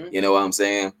flesh. You know what I'm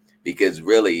saying? Because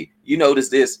really, you notice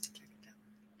this.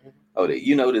 Oh,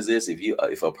 you notice this.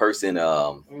 If a person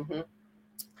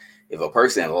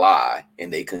lie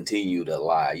and they continue to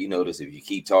lie, you notice if you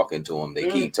keep talking to them,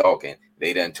 they keep talking.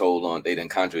 They done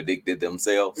contradicted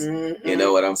themselves. You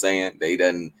know what I'm saying? They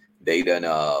done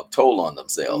told on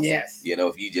themselves. Yes.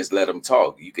 If you just let them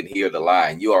talk, you can hear the lie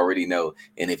and you already know.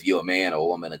 And if you're a man or a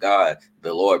woman of God,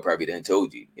 the Lord probably done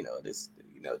told you, this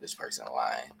person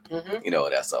lying.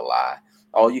 That's a lie.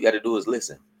 All you got to do is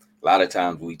listen. A lot of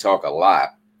times we talk a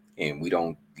lot and we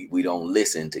don't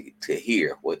listen to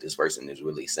hear what this person is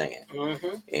really saying,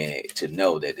 and to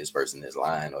know that this person is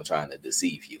lying or trying to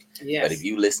deceive you. Yes. But if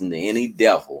you listen to any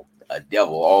devil, a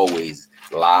devil always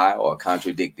lie or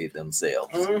contradicted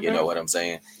themselves. You know what I'm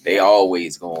saying? They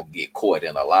always gonna get caught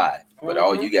in a lie. But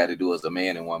all you got to do as a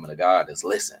man and woman of God is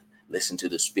listen. Listen to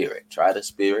the spirit. Try the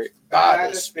spirit by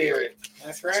the spirit.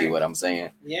 That's right. See what I'm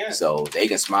saying? Yeah. So they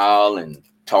can smile and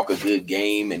talk a good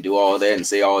game and do all that and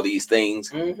say all these things.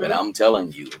 But I'm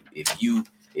telling you, if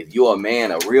you're a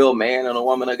man, a real man and a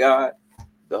woman of God,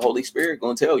 the Holy Spirit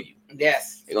gonna tell you.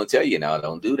 Yes. They're gonna tell you, now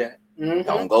don't do that.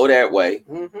 Don't go that way.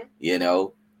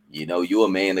 You're a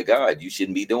man of God. You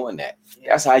shouldn't be doing that.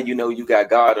 That's how you know you got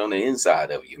God on the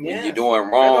inside of you. When you're doing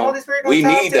wrong, we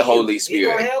need the Holy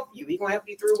Spirit. He's gonna help you. He's gonna help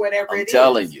you through whatever I'm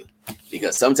telling you.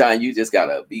 Because sometimes you just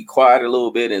gotta be quiet a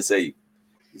little bit and say,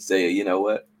 you know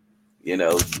what?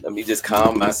 Let me just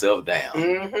calm myself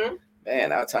down.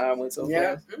 Man, our time went so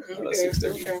fast.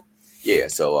 6:30. Okay. Yeah,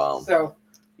 so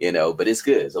but it's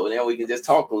good. So now we can just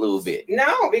talk a little bit.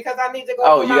 No, because I need to go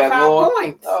over my 5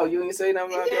 points. Oh, you didn't say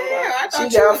nothing about that?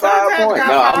 She got 5 points.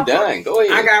 No, I'm done. Go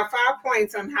ahead. I got 5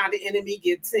 points on how the enemy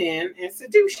gets in and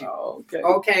seduce you. Oh, okay.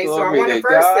 Okay, so I want to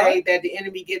first say that the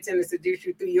enemy gets in and seduce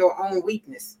you through your own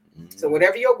weakness. So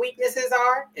whatever your weaknesses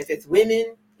are, if it's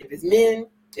women, if it's men,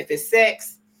 if it's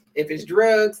sex, if it's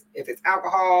drugs, if it's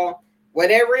alcohol,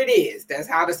 whatever it is, that's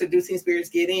how the seducing spirits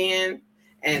get in,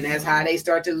 and that's how they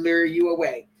start to lure you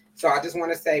away. So I just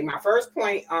want to say my first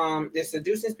point, the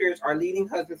seducing spirits are leading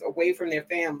husbands away from their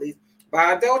families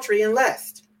by adultery and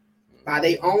lust, by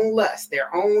their own lust,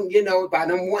 their own, by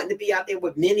them wanting to be out there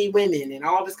with many women and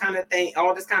all this kind of thing,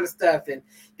 all this kind of stuff. And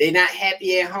they're not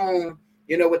happy at home,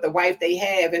 with the wife they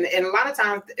have. And a lot of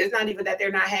times it's not even that they're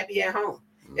not happy at home.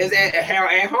 It's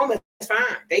at home, it's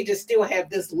fine. They just still have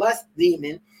this lust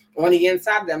demon on the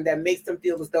inside of them that makes them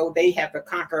feel as though they have to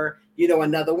conquer,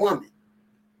 another woman.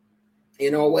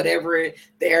 Whatever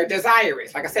their desire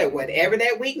is. Like I said, whatever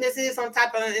that weakness is on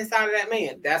top of the inside of that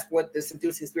man, that's what the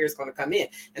seducing spirit is going to come in.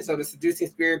 And so the seducing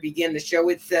spirit begin to show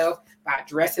itself by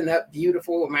dressing up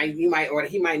beautiful. He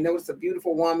might notice a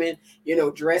beautiful woman,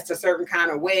 dressed a certain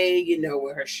kind of way,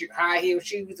 with her high heel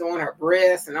shoes on, her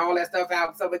breasts and all that stuff out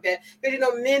and stuff like that. Because,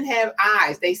 men have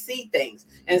eyes, they see things.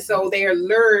 And so they are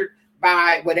lured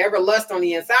by whatever lust on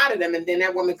the inside of them, and then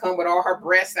that woman come with all her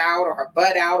breasts out or her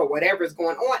butt out or whatever is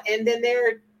going on, and then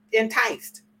they're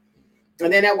enticed.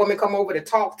 And then that woman come over to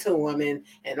talk to them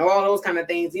and all those kind of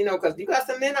things, because you got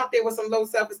some men out there with some low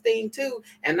self-esteem too.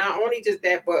 And not only just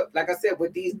that, but like I said,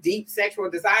 with these deep sexual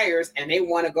desires, and they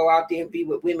want to go out there and be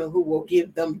with women who will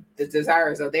give them the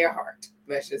desires of their heart,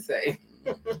 let's just say.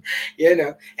 You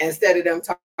know, instead of them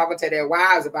talking to their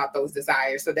wives about those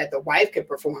desires so that the wife can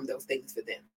perform those things for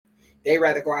them. They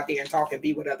rather go out there and talk and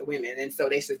be with other women. And so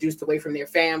they're seduced away from their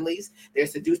families. They're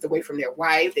seduced away from their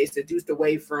wife. They're seduced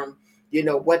away from, you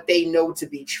know, what they know to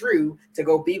be true to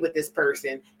go be with this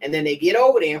person. And then they get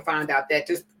over there and find out that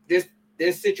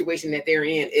this situation that they're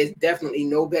in is definitely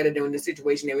no better than the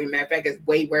situation they're in. Matter of fact, it's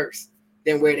way worse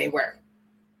than where they were.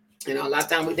 You know, a lot of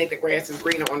times we think the grass is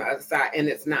greener on the other side, and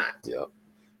it's not. Yep.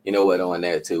 You know what, on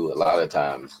that too, a lot of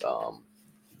times,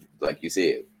 like you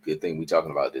said, good thing we're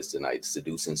talking about this tonight,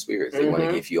 seducing spirits. They want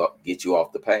to get you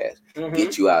off the path,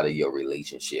 get you out of your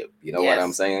relationship. You know what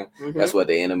I'm saying? That's what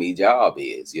the enemy job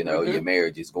is. You know, your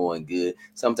marriage is going good.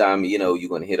 Sometimes, you know, you're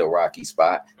going to hit a rocky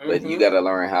spot, but you got to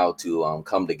learn how to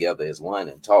come together as one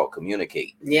and talk,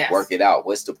 communicate, work it out.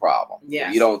 What's the problem?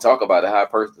 If you don't talk about it, how a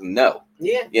person know?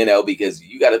 You know, because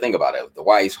you got to think about it. The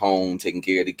wife's home, taking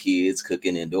care of the kids,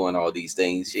 cooking and doing all these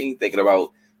things. She ain't thinking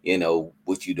about, you know,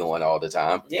 what you doing all the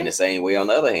time. In the same way, on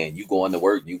the other hand, you going to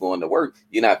work,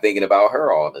 you're not thinking about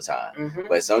her all the time.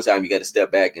 But sometimes you got to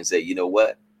step back and say, you know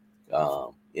what,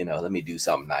 you know, let me do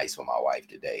something nice for my wife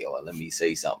today, or let me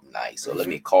say something nice, or let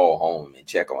me call home and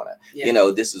check on her. You know,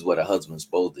 this is what a husband's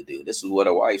supposed to do. This is what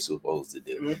a wife's supposed to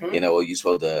do. You know, you're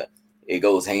supposed to, it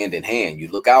goes hand in hand. You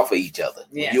look out for each other.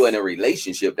 When you're in a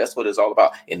relationship, that's what it's all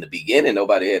about. In the beginning,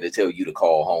 nobody had to tell you to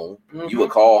call home. You would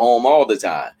call home all the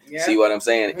time. See what I'm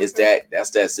saying? It's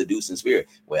that's that seducing spirit.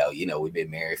 Well, you know, we've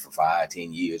been married for 5,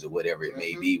 10 years or whatever it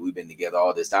may be. We've been together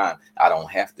all this time. I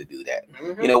don't have to do that.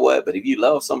 You know what? But if you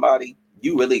love somebody,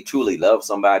 you really truly love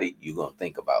somebody, you're going to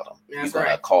think about them. You're going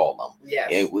to call them.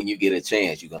 And when you get a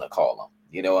chance, you're going to call them.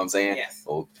 You know what I'm saying? Yes.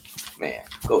 Oh, man.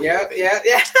 Go ahead.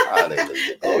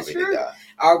 Hallelujah. Glory to God.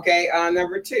 Okay.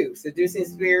 Number 2, seducing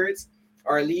spirits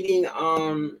are leading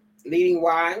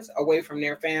wives away from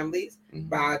their families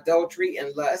by adultery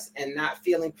and lust and not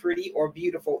feeling pretty or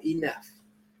beautiful enough.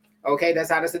 Okay, that's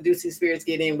how the seducing spirits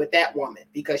get in with that woman,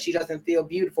 because she doesn't feel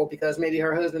beautiful because maybe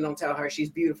her husband don't tell her she's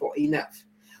beautiful enough.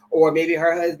 Or maybe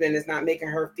her husband is not making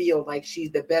her feel like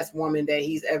she's the best woman that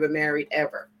he's ever married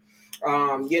ever.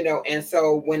 You know, and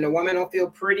so when the woman don't feel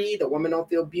pretty, the woman don't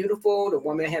feel beautiful, the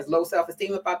woman has low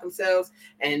self-esteem about themselves,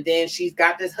 and then she's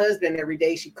got this husband every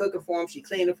day, she cooking for him, she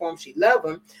cleaning for him, she love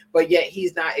him, but yet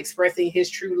he's not expressing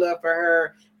his true love for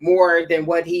her more than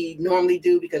what he normally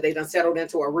do because they done settled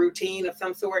into a routine of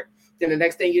some sort. Then the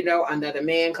next thing you know, another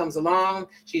man comes along,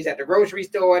 she's at the grocery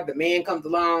store, the man comes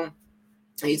along,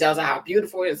 he tells her how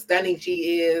beautiful and stunning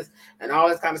she is and all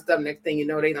this kind of stuff. Next thing you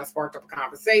know, they done sparked up a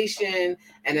conversation.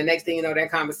 And the next thing you know, that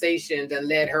conversation done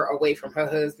led her away from her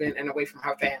husband and away from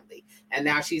her family. And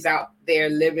now she's out there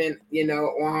living, you know,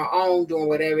 on her own, doing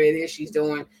whatever it is she's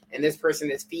doing. And this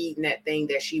person is feeding that thing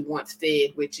that she once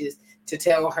fed, which is to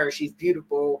tell her she's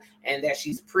beautiful and that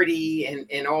she's pretty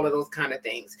and all of those kind of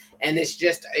things. And it's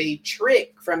just a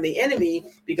trick from the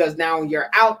enemy, because now you're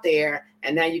out there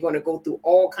and now you're going to go through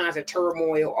all kinds of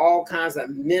turmoil, all kinds of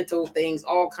mental things,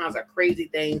 all kinds of crazy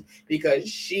things, because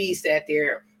she sat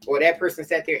there, or that person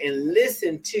sat there and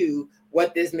listened to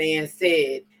what this man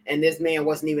said, and this man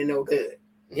wasn't even no good.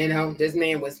 You know, this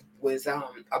man was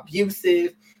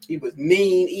abusive. He was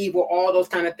mean, evil, all those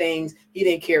kind of things. He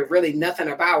didn't care really nothing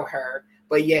about her,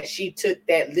 but yet she took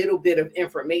that little bit of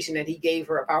information that he gave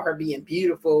her about her being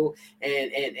beautiful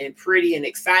and pretty and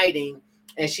exciting,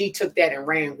 and she took that and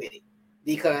ran with it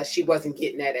because she wasn't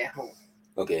getting that at home.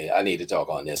 Okay, I need to talk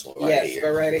on this one here.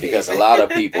 Go right ahead. Because a lot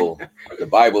of people, the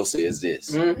Bible says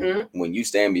this, when you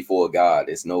stand before God,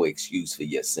 there's no excuse for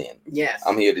your sin. Yes.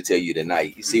 I'm here to tell you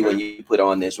tonight, you see when you put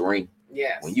on this ring,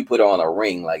 when you put on a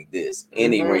ring like this,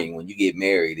 any ring, when you get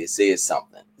married, it says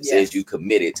something. It says you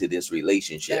committed to this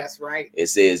relationship. That's right. It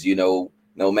says, you know,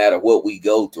 no matter what we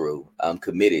go through, I'm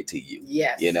committed to you.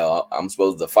 Yes. You know, I'm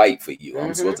supposed to fight for you.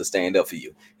 I'm supposed to stand up for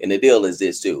you. And the deal is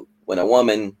this too. When a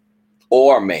woman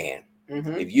or man,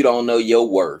 if you don't know your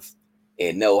worth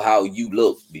and know how you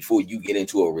look before you get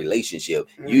into a relationship,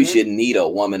 you shouldn't need a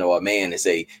woman or a man to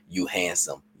say, you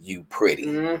handsome, you pretty.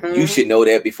 You should know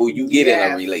that before you get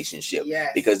in a relationship,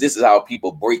 because this is how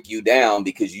people break you down,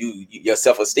 because your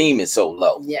self-esteem is so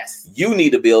low. You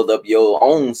need to build up your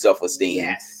own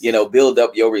self-esteem, you know, build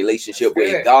up your relationship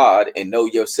with God and know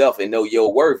yourself and know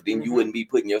your worth. Then you wouldn't be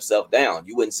putting yourself down.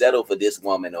 You wouldn't settle for this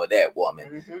woman or that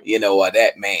woman, you know, or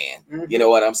that man. You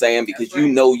know what I'm saying? Because you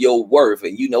know your worth,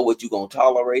 and you know what you're going to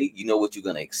tolerate, you know what you're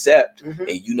going to accept, and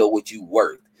you know what you're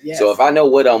worth. So if I know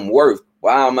what I'm worth,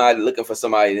 why am I looking for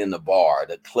somebody in the bar,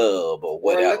 the club, or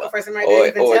whatever? Or looking for somebody that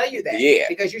even tell you that. Yeah.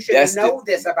 Because you should know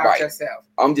this about yourself.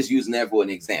 I'm just using that for an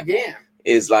example. Yeah.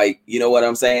 It's like, you know what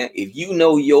I'm saying? If you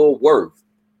know your worth,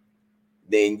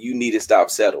 then you need to stop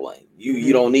settling.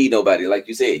 You don't need nobody, like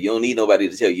you said, you don't need nobody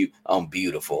to tell you I'm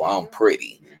beautiful, I'm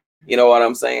pretty. You know what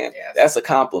I'm saying? Yes. That's a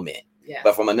compliment. Yes.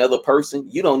 But from another person,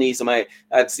 you don't need somebody.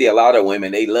 I see a lot of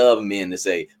women, they love men to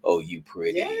say, oh, you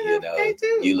pretty, you know,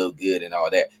 you look good and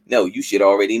all that. No, you should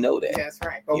already know that. That's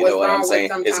right. But you know what I'm saying?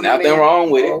 It's nothing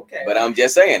wrong with it. But I'm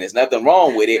just saying, there's nothing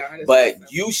wrong with it.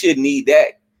 But you should need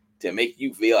that to make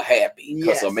you feel happy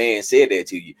because a man said that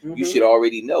to you. You should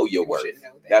already know your worth.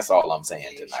 That's all I'm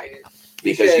saying tonight.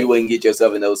 Because you wouldn't get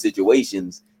yourself in those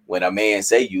situations when a man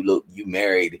say you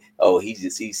married, oh, he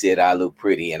said I look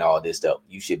pretty and all this stuff.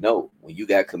 You should know when you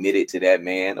got committed to that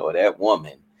man or that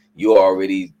woman, you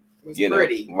already was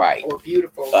pretty, right, or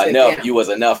beautiful enough. You was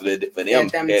enough for them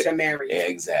to marry. Yeah,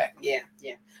 exactly.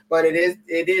 Yeah. But it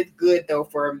is good though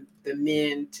for the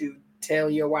men to tell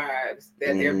your wives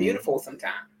that they're beautiful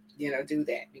sometimes. You know, do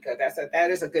that because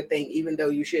that is a good thing. Even though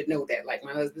you should know that, like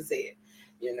my husband said,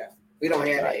 you know, we don't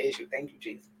have that issue. Thank you,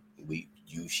 Jesus. We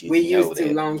used to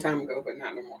a long time ago, but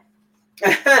not no more.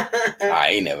 I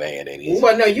ain't never had that issue.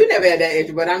 Well, no, you never had that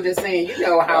issue, but I'm just saying, you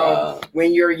know how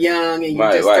when you're young and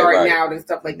you're just starting out and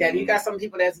stuff like that, you got some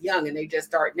people that's young and they just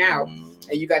starting out,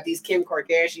 and you got these Kim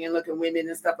Kardashian looking women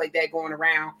and stuff like that going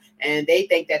around, and they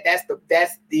think that that's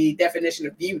the definition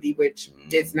of beauty, which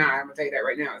it's not. I'm gonna tell you that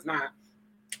right now, it's not.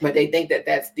 But they think that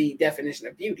that's the definition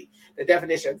of beauty. The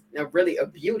definition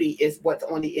of beauty is what's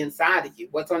on the inside of you.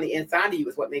 What's on the inside of you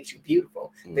is what makes you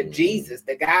beautiful. The Jesus,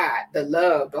 the God, the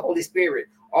love, the Holy Spirit,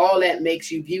 all that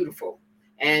makes you beautiful.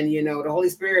 And, you know, the Holy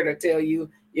Spirit will tell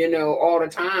you, you know, all the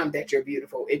time that you're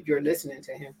beautiful if you're listening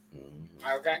to him.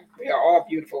 Okay? We are all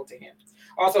beautiful to him.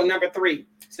 Also, number 3,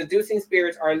 seducing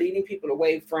spirits are leading people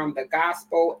away from the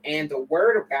gospel and the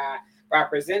word of God by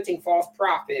presenting false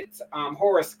prophets,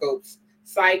 horoscopes,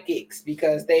 psychics,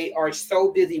 because they are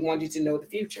so busy wanting to know the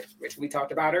future, which we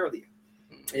talked about earlier.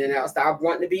 You know, stop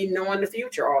wanting to be knowing the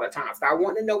future all the time. Stop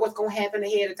wanting to know what's going to happen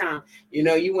ahead of time. You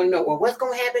know, you want to know, well, what's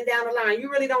going to happen down the line. You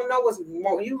really don't know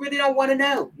you really don't want to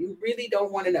know. You really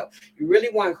don't want to know. You really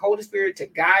want Holy Spirit to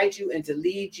guide you and to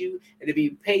lead you and to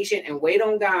be patient and wait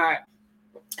on God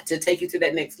to take you to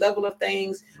that next level of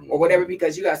things or whatever,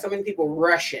 because you got so many people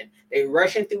rushing. They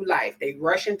rushing through life. They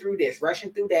rushing through this,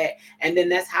 rushing through that. And then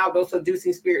that's how those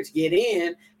seducing spirits get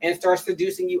in and start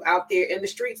seducing you out there in the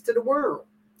streets to the world.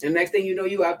 And next thing you know,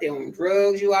 you out there on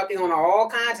drugs, you out there on all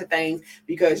kinds of things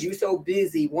because you're so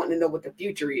busy wanting to know what the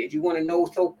future is. You want to know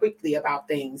so quickly about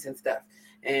things and stuff.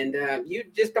 And you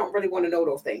just don't really want to know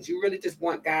those things. You really just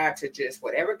want God to just,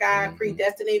 whatever God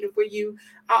predestinated for you.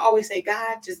 I always say,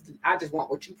 God, I just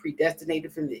want what you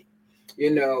predestinated for me.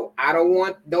 You know, I don't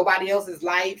want nobody else's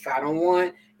life. I don't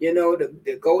want, you know, to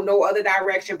go no other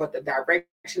direction but the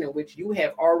direction in which you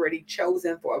have already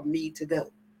chosen for me to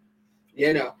go.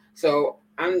 You know, so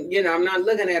I'm not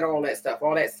looking at all that stuff,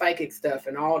 all that psychic stuff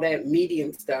and all that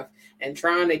medium stuff and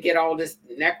trying to get all this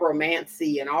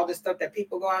necromancy and all this stuff that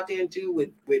people go out there and do with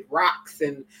rocks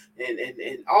and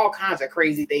all kinds of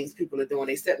crazy things people are doing.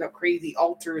 They're setting up crazy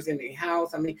altars in their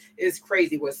house. I mean, it's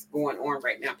crazy what's going on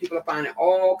right now. People are finding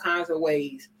all kinds of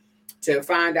ways to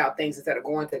find out things instead of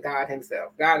going to God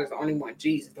himself. God is the only one,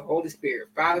 Jesus, the Holy Spirit,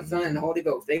 Father, Son, and the Holy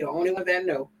Ghost. They're the only ones that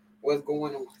know what's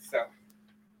going on. So.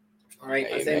 All right,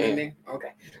 I said anything?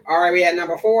 Okay. All right, we had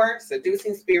number 4.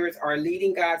 Seducing spirits are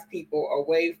leading God's people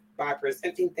away by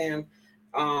presenting them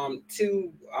by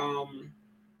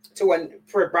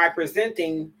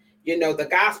presenting, you know, the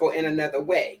gospel in another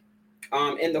way,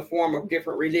 in the form of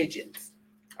different religions,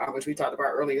 which we talked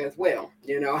about earlier as well.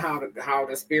 You know, how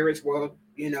the spirits will,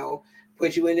 you know,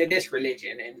 put you into this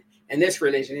religion and this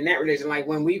religion and that religion. Like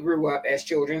when we grew up as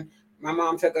children, my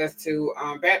mom took us to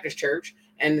Baptist church,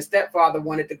 and the stepfather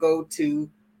wanted to go to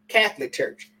Catholic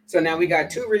church. So now we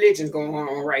got 2 religions going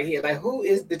on right here. Like, who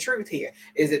is the truth here?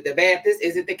 Is it the Baptists?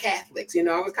 Is it the Catholics? You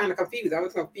know, I was kind of confused. I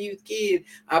was a confused kid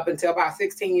up until about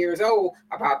 16 years old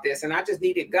about this. And I just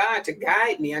needed God to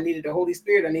guide me. I needed the Holy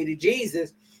Spirit. I needed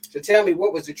Jesus to tell me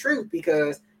what was the truth,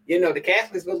 because, you know, the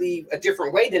Catholics believe a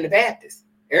different way than the Baptists.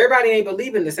 Everybody ain't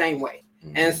believing the same way.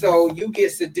 And so you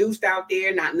get seduced out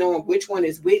there, not knowing which one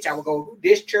is which. I would go to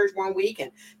this church one week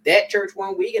and that church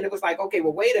one week. And it was like, okay,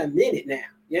 well, wait a minute now.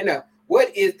 You know,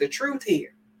 what is the truth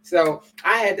here? So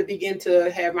I had to begin to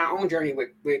have my own journey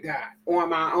with God on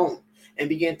my own and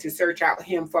begin to search out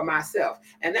him for myself.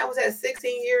 And that was at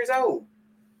 16 years old.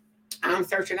 I'm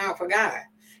searching out for God.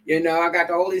 You know, I got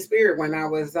the Holy Spirit when I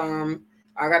was about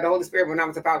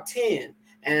 10.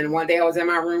 And one day I was in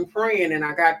my room praying, and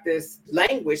I got this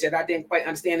language that I didn't quite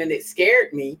understand, and it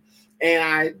scared me. And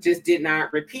I just did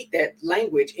not repeat that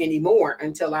language anymore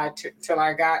until I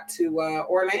got to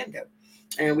Orlando.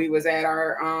 and we was at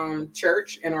our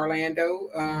church in Orlando.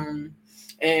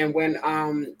 And when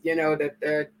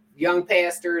the young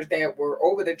pastors that were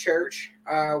over the church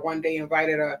one day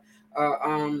invited a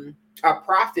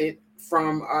prophet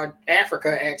from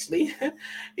Africa. Actually,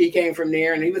 he came from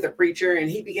there, and he was a preacher, and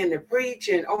he began to preach.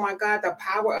 And oh my God, the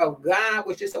power of God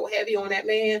was just so heavy on that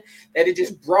man that it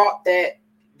just brought the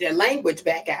language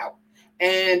back out.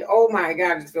 And oh my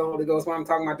God, I just feel the Holy Ghost when I'm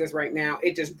talking about this right now.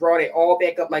 It just brought it all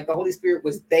back up, like the Holy Spirit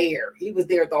was there. He was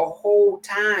there the whole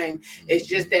time. It's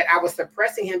just that I was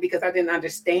suppressing him because I didn't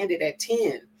understand it at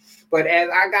 10. But as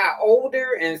I got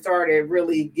older and started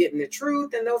really getting the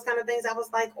truth and those kind of things, I was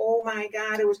like, oh my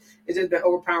God, it's just been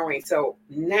overpowering. So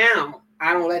now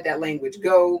I don't let that language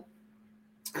go.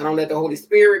 I don't let the Holy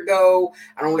Spirit go.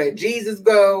 I don't let Jesus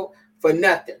go for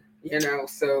nothing.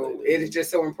 So it is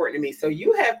just so important to me. So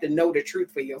you have to know the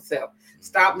truth for yourself.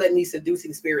 Stop letting these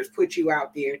seducing spirits put you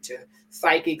out there to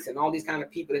psychics and all these kind of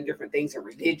people and different things and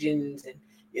religions and,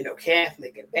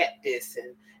 Catholic and Baptist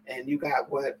and you got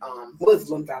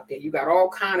Muslims out there. You got all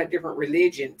kind of different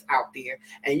religions out there,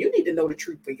 and you need to know the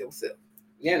truth for yourself.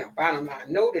 Bottom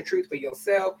line, know the truth for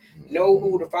yourself. Know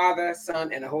who the Father,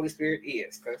 Son, and the Holy Spirit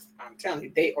is, because I'm telling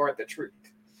you, they are the truth.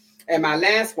 And my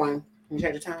last one, you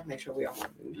check the time, make sure we all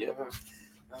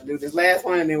I'll do this last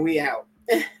one and then we out.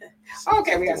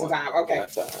 Okay, we got some time. Okay.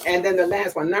 And then the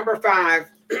last one, number 5.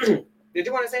 Did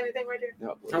you want to say anything right there?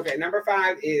 No. Okay, number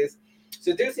 5 is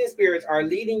seducing spirits are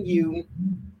leading you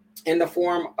in the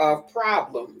form of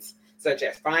problems such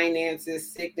as finances,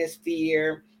 sickness,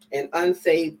 fear, and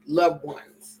unsaved loved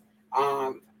ones.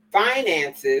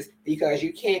 Finances, because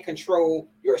you can't control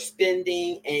your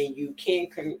spending and you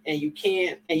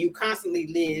constantly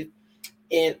live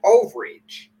in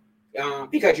overage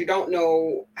because you don't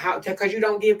know how, because you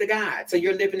don't give to God. So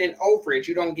you're living in overage.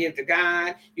 You don't give to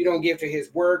God. You don't give to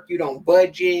his work. You don't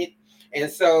budget.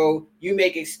 And so you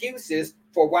make excuses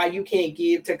for why you can't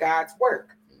give to God's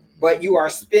work. But you are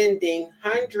spending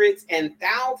hundreds and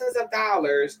thousands of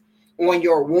dollars on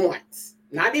your wants,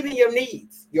 not even your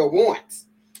needs, your wants.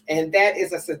 And that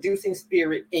is a seducing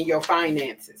spirit in your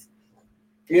finances.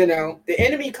 The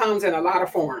enemy comes in a lot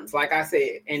of forms, like I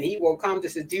said, and he will come to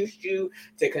seduce you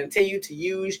to continue to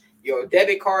use your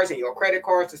debit cards and your credit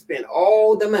cards to spend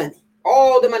all the money.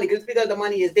 Just because the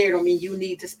money is there don't mean you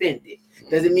need to spend it.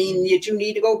 Doesn't mean that you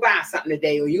need to go buy something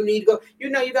today, or you need to go,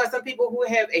 you got some people who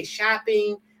have a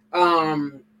shopping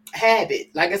habit,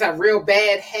 like it's a real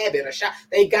bad habit.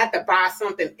 They got to buy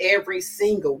something every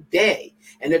single day,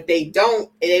 and if they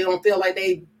don't feel like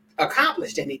they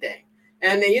accomplished anything.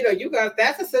 And then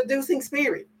that's a seducing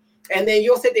spirit. And then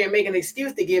you'll sit there and make an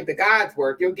excuse to give to God's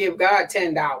work. You'll give God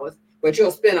 $10, but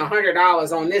you'll spend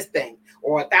 $100 on this thing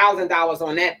or $1,000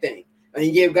 on that thing, and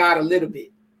you give God a little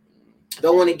bit.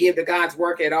 Don't want to give to God's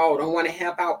work at all. Don't want to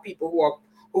help out people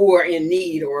who are in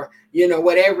need, or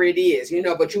whatever it is,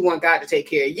 but you want God to take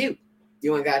care of you.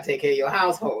 You want God to take care of your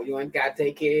household. You want God to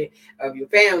take care of your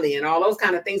family and all those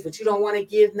kind of things, but you don't want to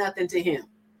give nothing to him.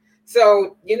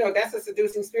 So, that's a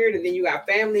seducing spirit. And then you got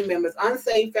family members,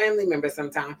 unsaved family members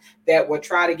sometimes, that will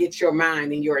try to get your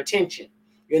mind and your attention.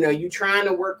 You trying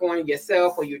to work on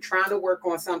yourself, or you're trying to work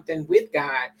on something with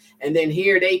God. And then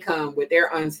here they come with their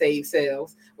unsaved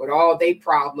selves, with all their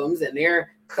problems and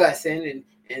their cussing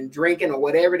and drinking or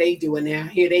whatever they do. And now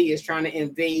here they is trying to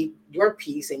invade your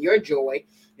peace and your joy.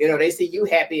 They see you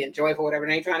happy and joyful, whatever.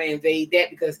 And they trying to invade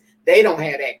that because they don't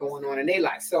have that going on in their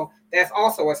life. So that's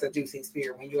also a seducing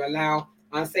spirit when you allow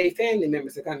unsaved family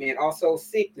members to come in. Also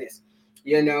sickness,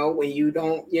 when you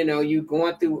don't, you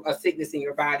going through a sickness in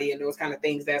your body and those kind of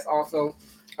things. That's also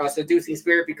a seducing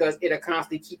spirit, because it'll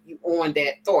constantly keep you on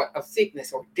that thought of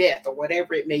sickness or death or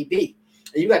whatever it may be.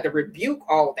 And you got to rebuke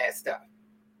all that stuff.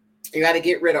 You got to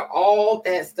get rid of all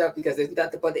that stuff, because there's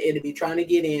nothing but the enemy trying to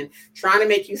get in, trying to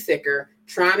make you sicker,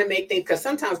 trying to make things. Because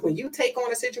sometimes when you take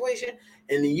on a situation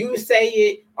and you say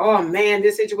it, oh man,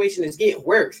 this situation is getting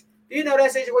worse. Do you know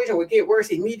that situation will get worse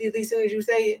immediately as soon as you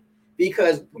say it?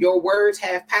 Because your words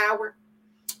have power,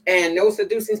 and those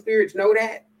seducing spirits know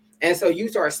that. And so you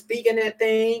start speaking that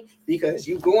thing because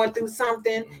you're going through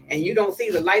something and you don't see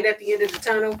the light at the end of the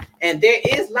tunnel. And there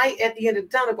is light at the end of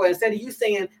the tunnel, but instead of you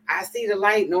saying, I see the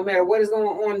light, no matter what is going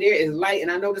on, there is light,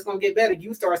 and I know this is going to get better,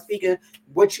 you start speaking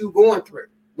what you're going through,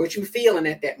 what you're feeling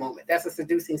at that moment. That's a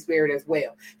seducing spirit as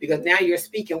well, because now you're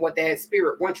speaking what that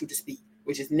spirit wants you to speak,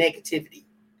 which is negativity,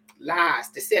 lies,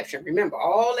 deception. Remember,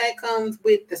 all that comes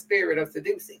with the spirit of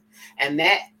seducing. And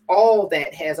that all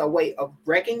that has a way of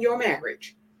wrecking your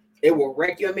marriage, It will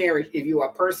wreck your marriage if you are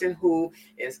a person who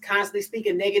is constantly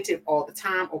speaking negative all the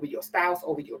time over your spouse,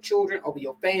 over your children, over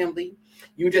your family.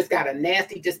 You just got a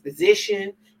nasty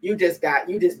disposition. You just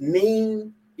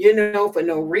mean, for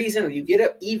no reason, or you get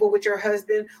up evil with your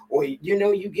husband, or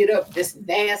you get up just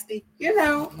nasty.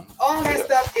 All that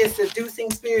stuff is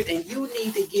seducing spirits, and you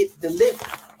need to get delivered.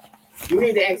 You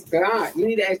need to ask God. You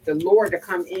need to ask the Lord to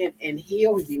come in and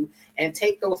heal you and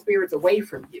take those spirits away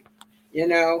from you.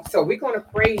 So we're going to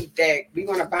pray that we're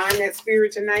going to bind that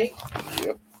spirit tonight.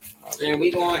 Yep. And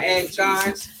we're going to ask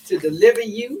God to deliver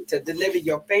you, to deliver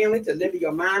your family, to deliver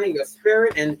your mind and your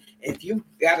spirit. And if you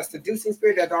got a seducing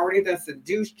spirit that's already done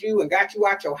seduced you and got you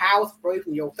out your house, away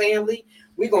from your family,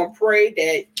 we're going to pray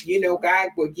that, God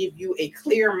will give you a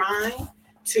clear mind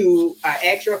to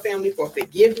ask your family for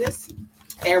forgiveness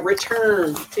and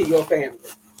return to your family.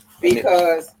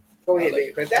 Because, go ahead, baby,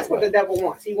 because that's what the devil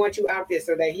wants. He wants you out there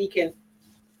so that he can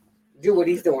do what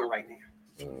he's doing right now.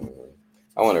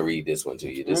 I want to read this one to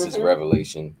you. This is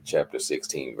Revelation chapter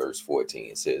 16, verse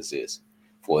 14. It says this: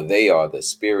 "For they are the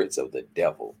spirits of the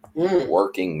devil,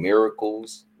 working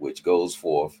miracles, which goes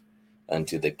forth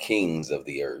unto the kings of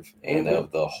the earth and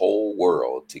of the whole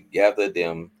world, to gather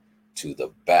them to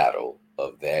the battle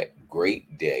of that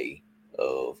great day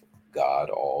of God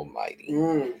Almighty."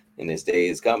 And this day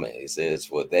is coming. It says,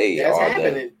 "For they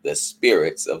are the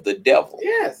spirits of the devil,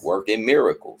 working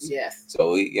miracles." Yes.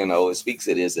 So it speaks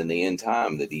of this in the end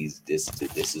time, that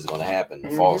this is going to happen.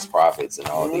 The false prophets and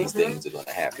all these things are going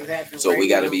to happen. So we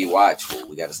got to be watchful.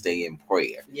 We got to stay in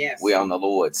prayer. Yes. We're on the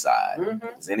Lord's side.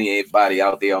 Is anybody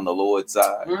out there on the Lord's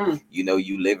side?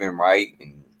 You living right,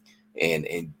 and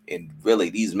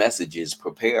really these messages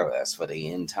prepare us for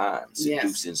the end times.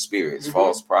 Seducing spirits,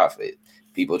 false prophet,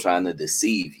 people trying to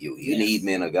deceive you. You need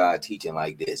men of God teaching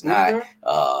like this, not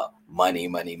money,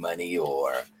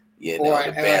 or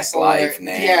the best life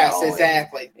now. Yes,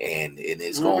 exactly. And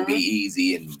it's going to be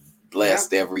easy and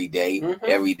blessed every day.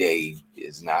 Every day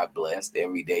is not blessed.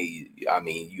 Every day,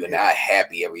 you're not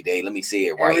happy every day. Let me say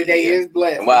it right. Every day is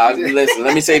blessed. Well, listen,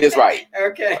 let me say this right.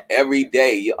 Okay. Every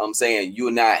day, I'm saying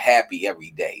you're not happy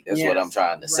every day. That's what I'm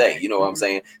trying to say. You know what I'm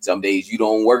saying? Some days you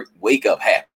don't wake up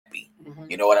happy.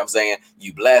 You know what I'm saying?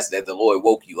 You blessed that the Lord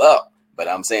woke you up. But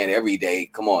I'm saying every day,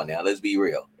 come on now, let's be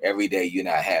real. Every day you're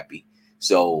not happy.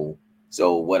 So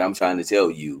what I'm trying to tell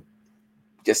you,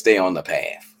 just stay on the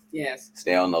path. Yes.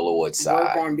 Stay on the Lord's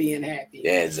side. Work on being happy.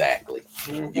 Yeah, exactly.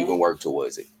 You can work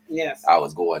towards it. Yes. I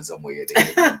was going somewhere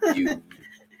there.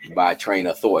 My train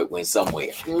of thought went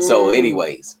somewhere. So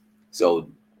anyways,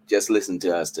 just listen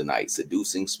to us tonight.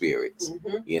 Seducing spirits.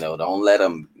 Don't let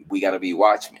them. We got to be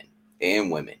watchmen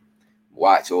and women.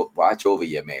 Watch over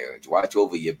your marriage. Watch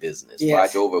over your business.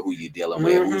 Watch over who you're dealing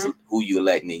with, who you're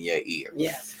letting in your ear.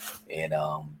 Yes. And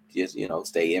just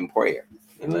stay in prayer.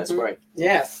 And let's pray.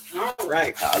 Yes. All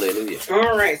right. Hallelujah.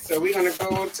 All right. So we're going to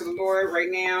go to the Lord right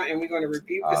now, and we're going to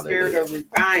rebuke the spirit of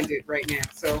rebind it right now.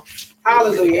 So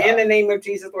hallelujah. In the name of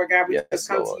Jesus, Lord God, we just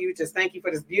come to you. Just thank you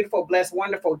for this beautiful, blessed,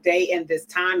 wonderful day and this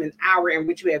time and hour in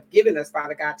which you have given us,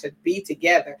 Father God, to be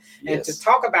together and to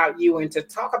talk about you and to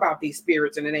talk about these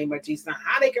spirits in the name of Jesus. Now,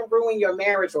 how they can ruin your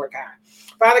marriage, Lord God.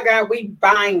 Father God, we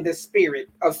bind the spirit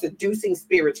of seducing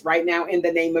spirits right now in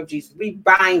the name of Jesus. We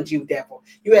bind you, devil.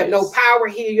 You have no power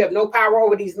here. You have no power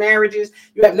over these marriages.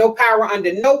 You have no power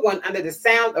under no one under the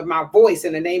sound of my voice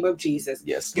in the name of Jesus.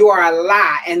 Yes. You are a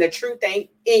lie, and the truth ain't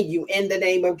in you in the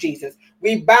name of Jesus.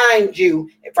 We bind you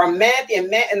from Matthew,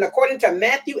 and according to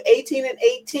Matthew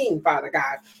 18:18, Father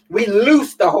God, we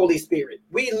loose the Holy Spirit.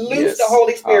 We loose the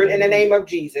Holy Spirit in the name of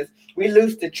Jesus. We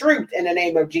loose the truth in the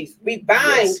name of Jesus. We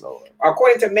bind,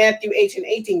 according to Matthew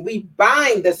 18:18, we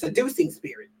bind the seducing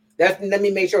spirit. Let me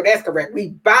make sure that's correct. We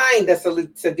bind the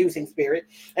seducing spirit.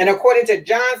 And according to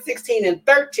John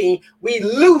 16:13, we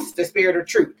loose the spirit of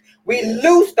truth. We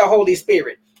loose the Holy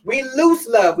Spirit. We loose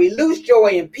love. We loose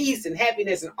joy and peace and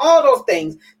happiness and all those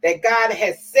things that God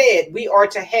has said we are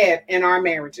to have in our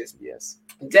marriages. Yes.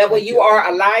 Devil, you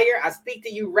are a liar. I speak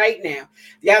to you right now.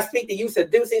 I speak to you,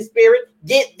 seducing spirit.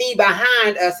 Get thee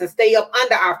behind us and stay up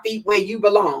under our feet where you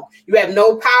belong. You have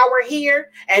no power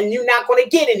here, and you're not going to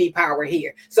get any power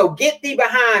here. So get thee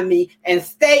behind me and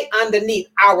stay underneath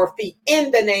our feet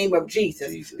in the name of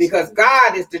Jesus. Because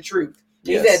God is the truth.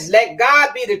 He said, let God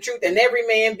be the truth and every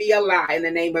man be a lie in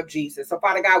the name of Jesus. So,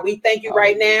 Father God, we thank you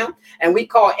right now. And we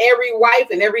call every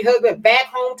wife and every husband back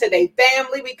home to their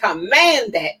family. We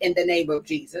command that in the name of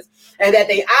Jesus. And that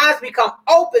their eyes become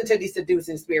open to these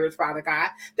seducing spirits, Father God.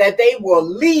 That they will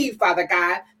leave, Father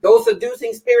God, those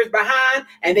seducing spirits behind.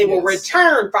 And they will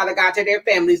return, Father God, to their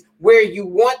families where you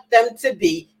want them to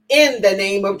be. in the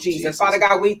name of Jesus. Father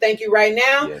God, we thank you right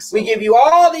now. Yes, we give you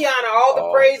all the honor, all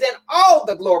the praise, and all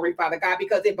the glory, Father God,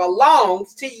 because it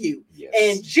belongs to you. Yes.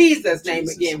 In Jesus' name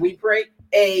again, we pray.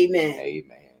 Amen.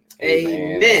 Amen.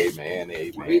 Amen. Amen.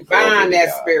 Amen. We bind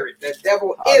that spirit. The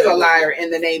devil is a liar in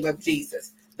the name of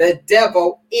Jesus. The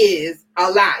devil is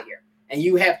a liar. And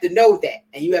you have to know that.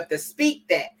 And you have to speak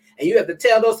that. And you have to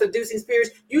tell those seducing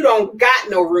spirits, you don't got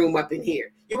no room up in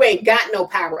here. You ain't got no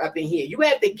power up in here. You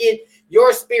have to get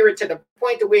your spirit to the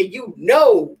point to where you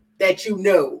know that you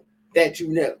know that you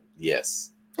know.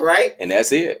 Yes. Right? And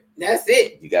that's it. That's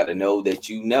it. You got to know that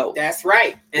you know. That's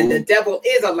right. And the devil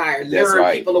is a liar.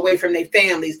 Lure people away from their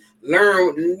families.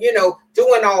 Learn,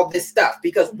 doing all this stuff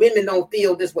because women don't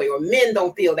feel this way or men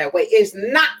don't feel that way. It's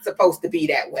not supposed to be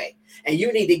that way. And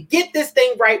you need to get this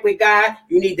thing right with God.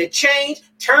 You need to change,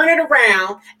 turn it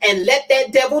around, and let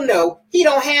that devil know he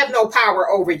don't have no power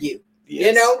over you.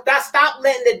 Yes. Stop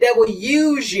letting the devil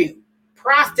use you,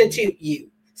 prostitute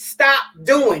you. Stop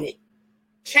doing it.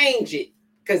 Change it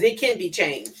because it can be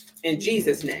changed in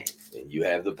Jesus' name. And you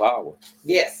have the power.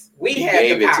 Yes, we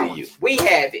have the power. To you. We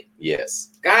have it. Yes.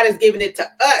 God has given it to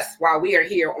us while we are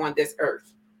here on this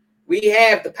earth. We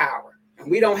have the power. And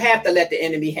we don't have to let the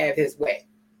enemy have his way.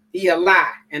 He a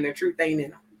lie and the truth ain't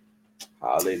in him.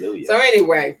 Hallelujah. So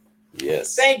anyway.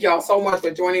 Yes. Thank y'all so much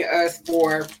for joining us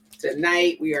for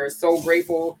tonight. We are so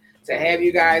grateful to have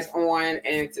you guys on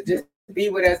and to just be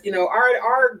with us.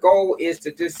 Our goal is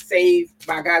to just save,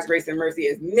 by God's grace and mercy,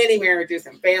 as many marriages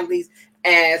and families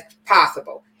as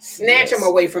possible. Snatch them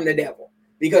away from the devil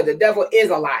because the devil is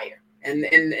a liar.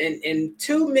 And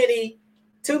too many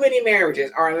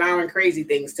marriages are allowing crazy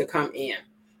things to come in.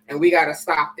 And we got to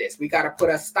stop this. We got to put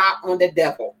a stop on the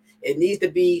devil. It needs to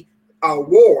be a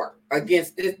war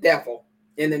against this devil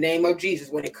in the name of Jesus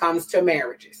when it comes to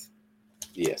marriages.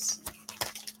 Yes.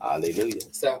 Hallelujah.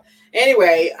 So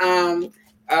anyway,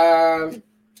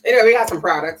 we got some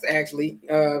products actually.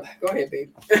 Go ahead,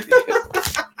 baby.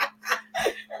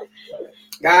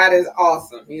 God is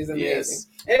awesome. He's amazing. Yes.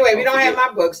 Anyway, if you don't have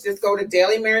my books, just go to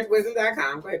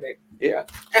dailymarriagewisdom.com. Go ahead, baby. Yeah.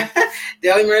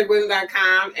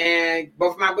 dailymarriagewisdom.com, and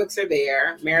both of my books are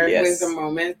there. Marriage Wisdom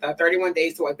Moments, 31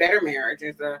 Days to a Better Marriage.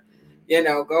 It's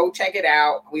go check it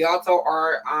out. We also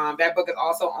are, that book is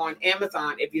also on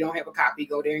Amazon. If you don't have a copy,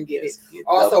 go there and get it.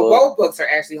 Also, both books are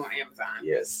actually on Amazon.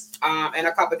 Yes. And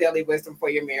a cup of daily wisdom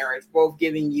for your marriage, both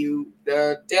giving you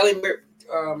the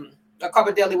a cup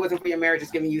of daily wisdom for your marriage is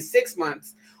giving you 6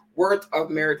 months worth of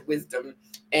marriage wisdom.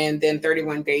 And then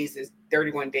 31 days is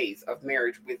 31 days of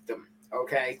marriage wisdom.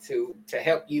 Okay. To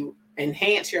help you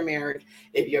enhance your marriage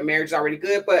if your marriage is already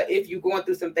good, but if you're going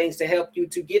through some things to help you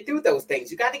to get through those things,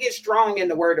 you got to get strong in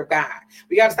the word of God.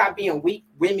 We got to stop being weak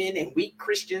women and weak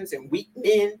Christians and weak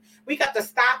men. We got to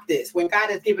stop this when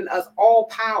God has given us all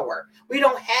power. We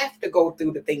don't have to go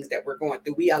through the things that we're going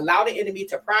through. We allow the enemy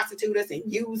to prostitute us and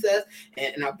use us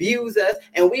and abuse us,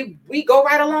 and we go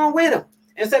right along with him.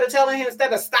 Instead of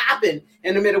stopping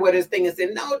in the middle of this thing and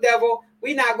saying, no, devil,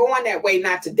 we're not going that way,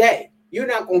 not today. You're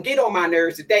not going to get on my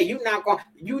nerves today. You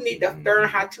need to learn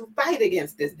how to fight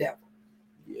against this devil.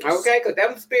 Yes. Okay? Because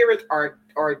them spirits are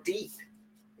deep,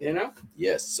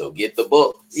 Yes. So get the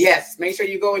books. Yes. Make sure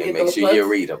you go and get those books. Make sure you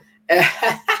read them.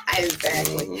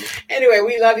 Exactly. Mm-hmm. Anyway,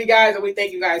 we love you guys, and we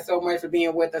thank you guys so much for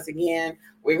being with us again.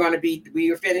 We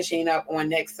are finishing up on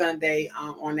next Sunday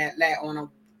on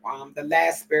the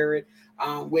last spirit,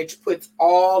 which puts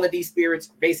all of these spirits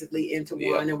basically into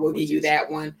one, and we'll give you that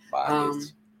one.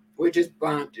 Which is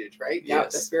bondage, right?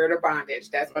 Yes. The spirit of bondage.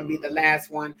 That's going to be the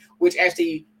last one, which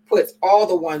actually puts all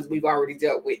the ones we've already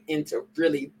dealt with into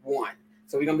really one.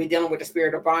 So we're going to be dealing with the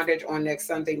spirit of bondage on next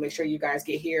Sunday. Make sure you guys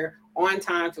get here on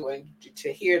time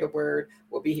to hear the word.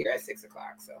 We'll be here at 6:00.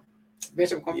 So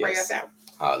Bishop, come pray us out.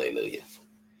 Hallelujah.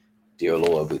 Dear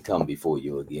Lord, we come before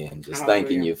you again, just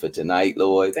thanking you for tonight,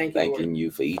 Lord. Thanking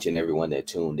you for each and everyone that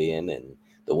tuned in and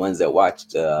the ones that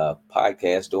watched the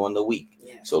podcast during the week.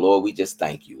 Yes. So, Lord, we just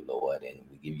thank you, Lord, and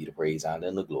we give you the praise, honor,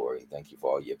 and the glory. Thank you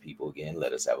for all your people again.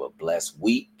 Let us have a blessed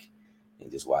week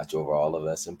and just watch over all of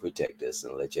us and protect us,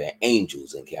 and let your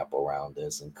angels encamp around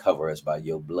us and cover us by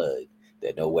your blood,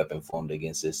 that no weapon formed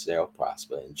against us shall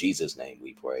prosper. In Jesus' name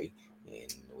we pray.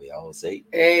 And we all say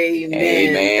amen.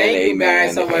 Amen. Thank you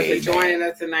guys so much for joining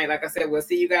us tonight. Like I said, we'll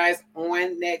see you guys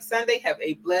on next Sunday. Have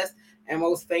a blessed and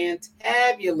most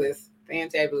fantabulous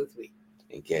week.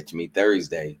 And catch me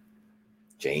Thursday,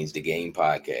 Change the Game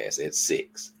podcast at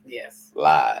 6. Yes.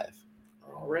 Live.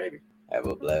 Alrighty. Have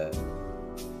a blessed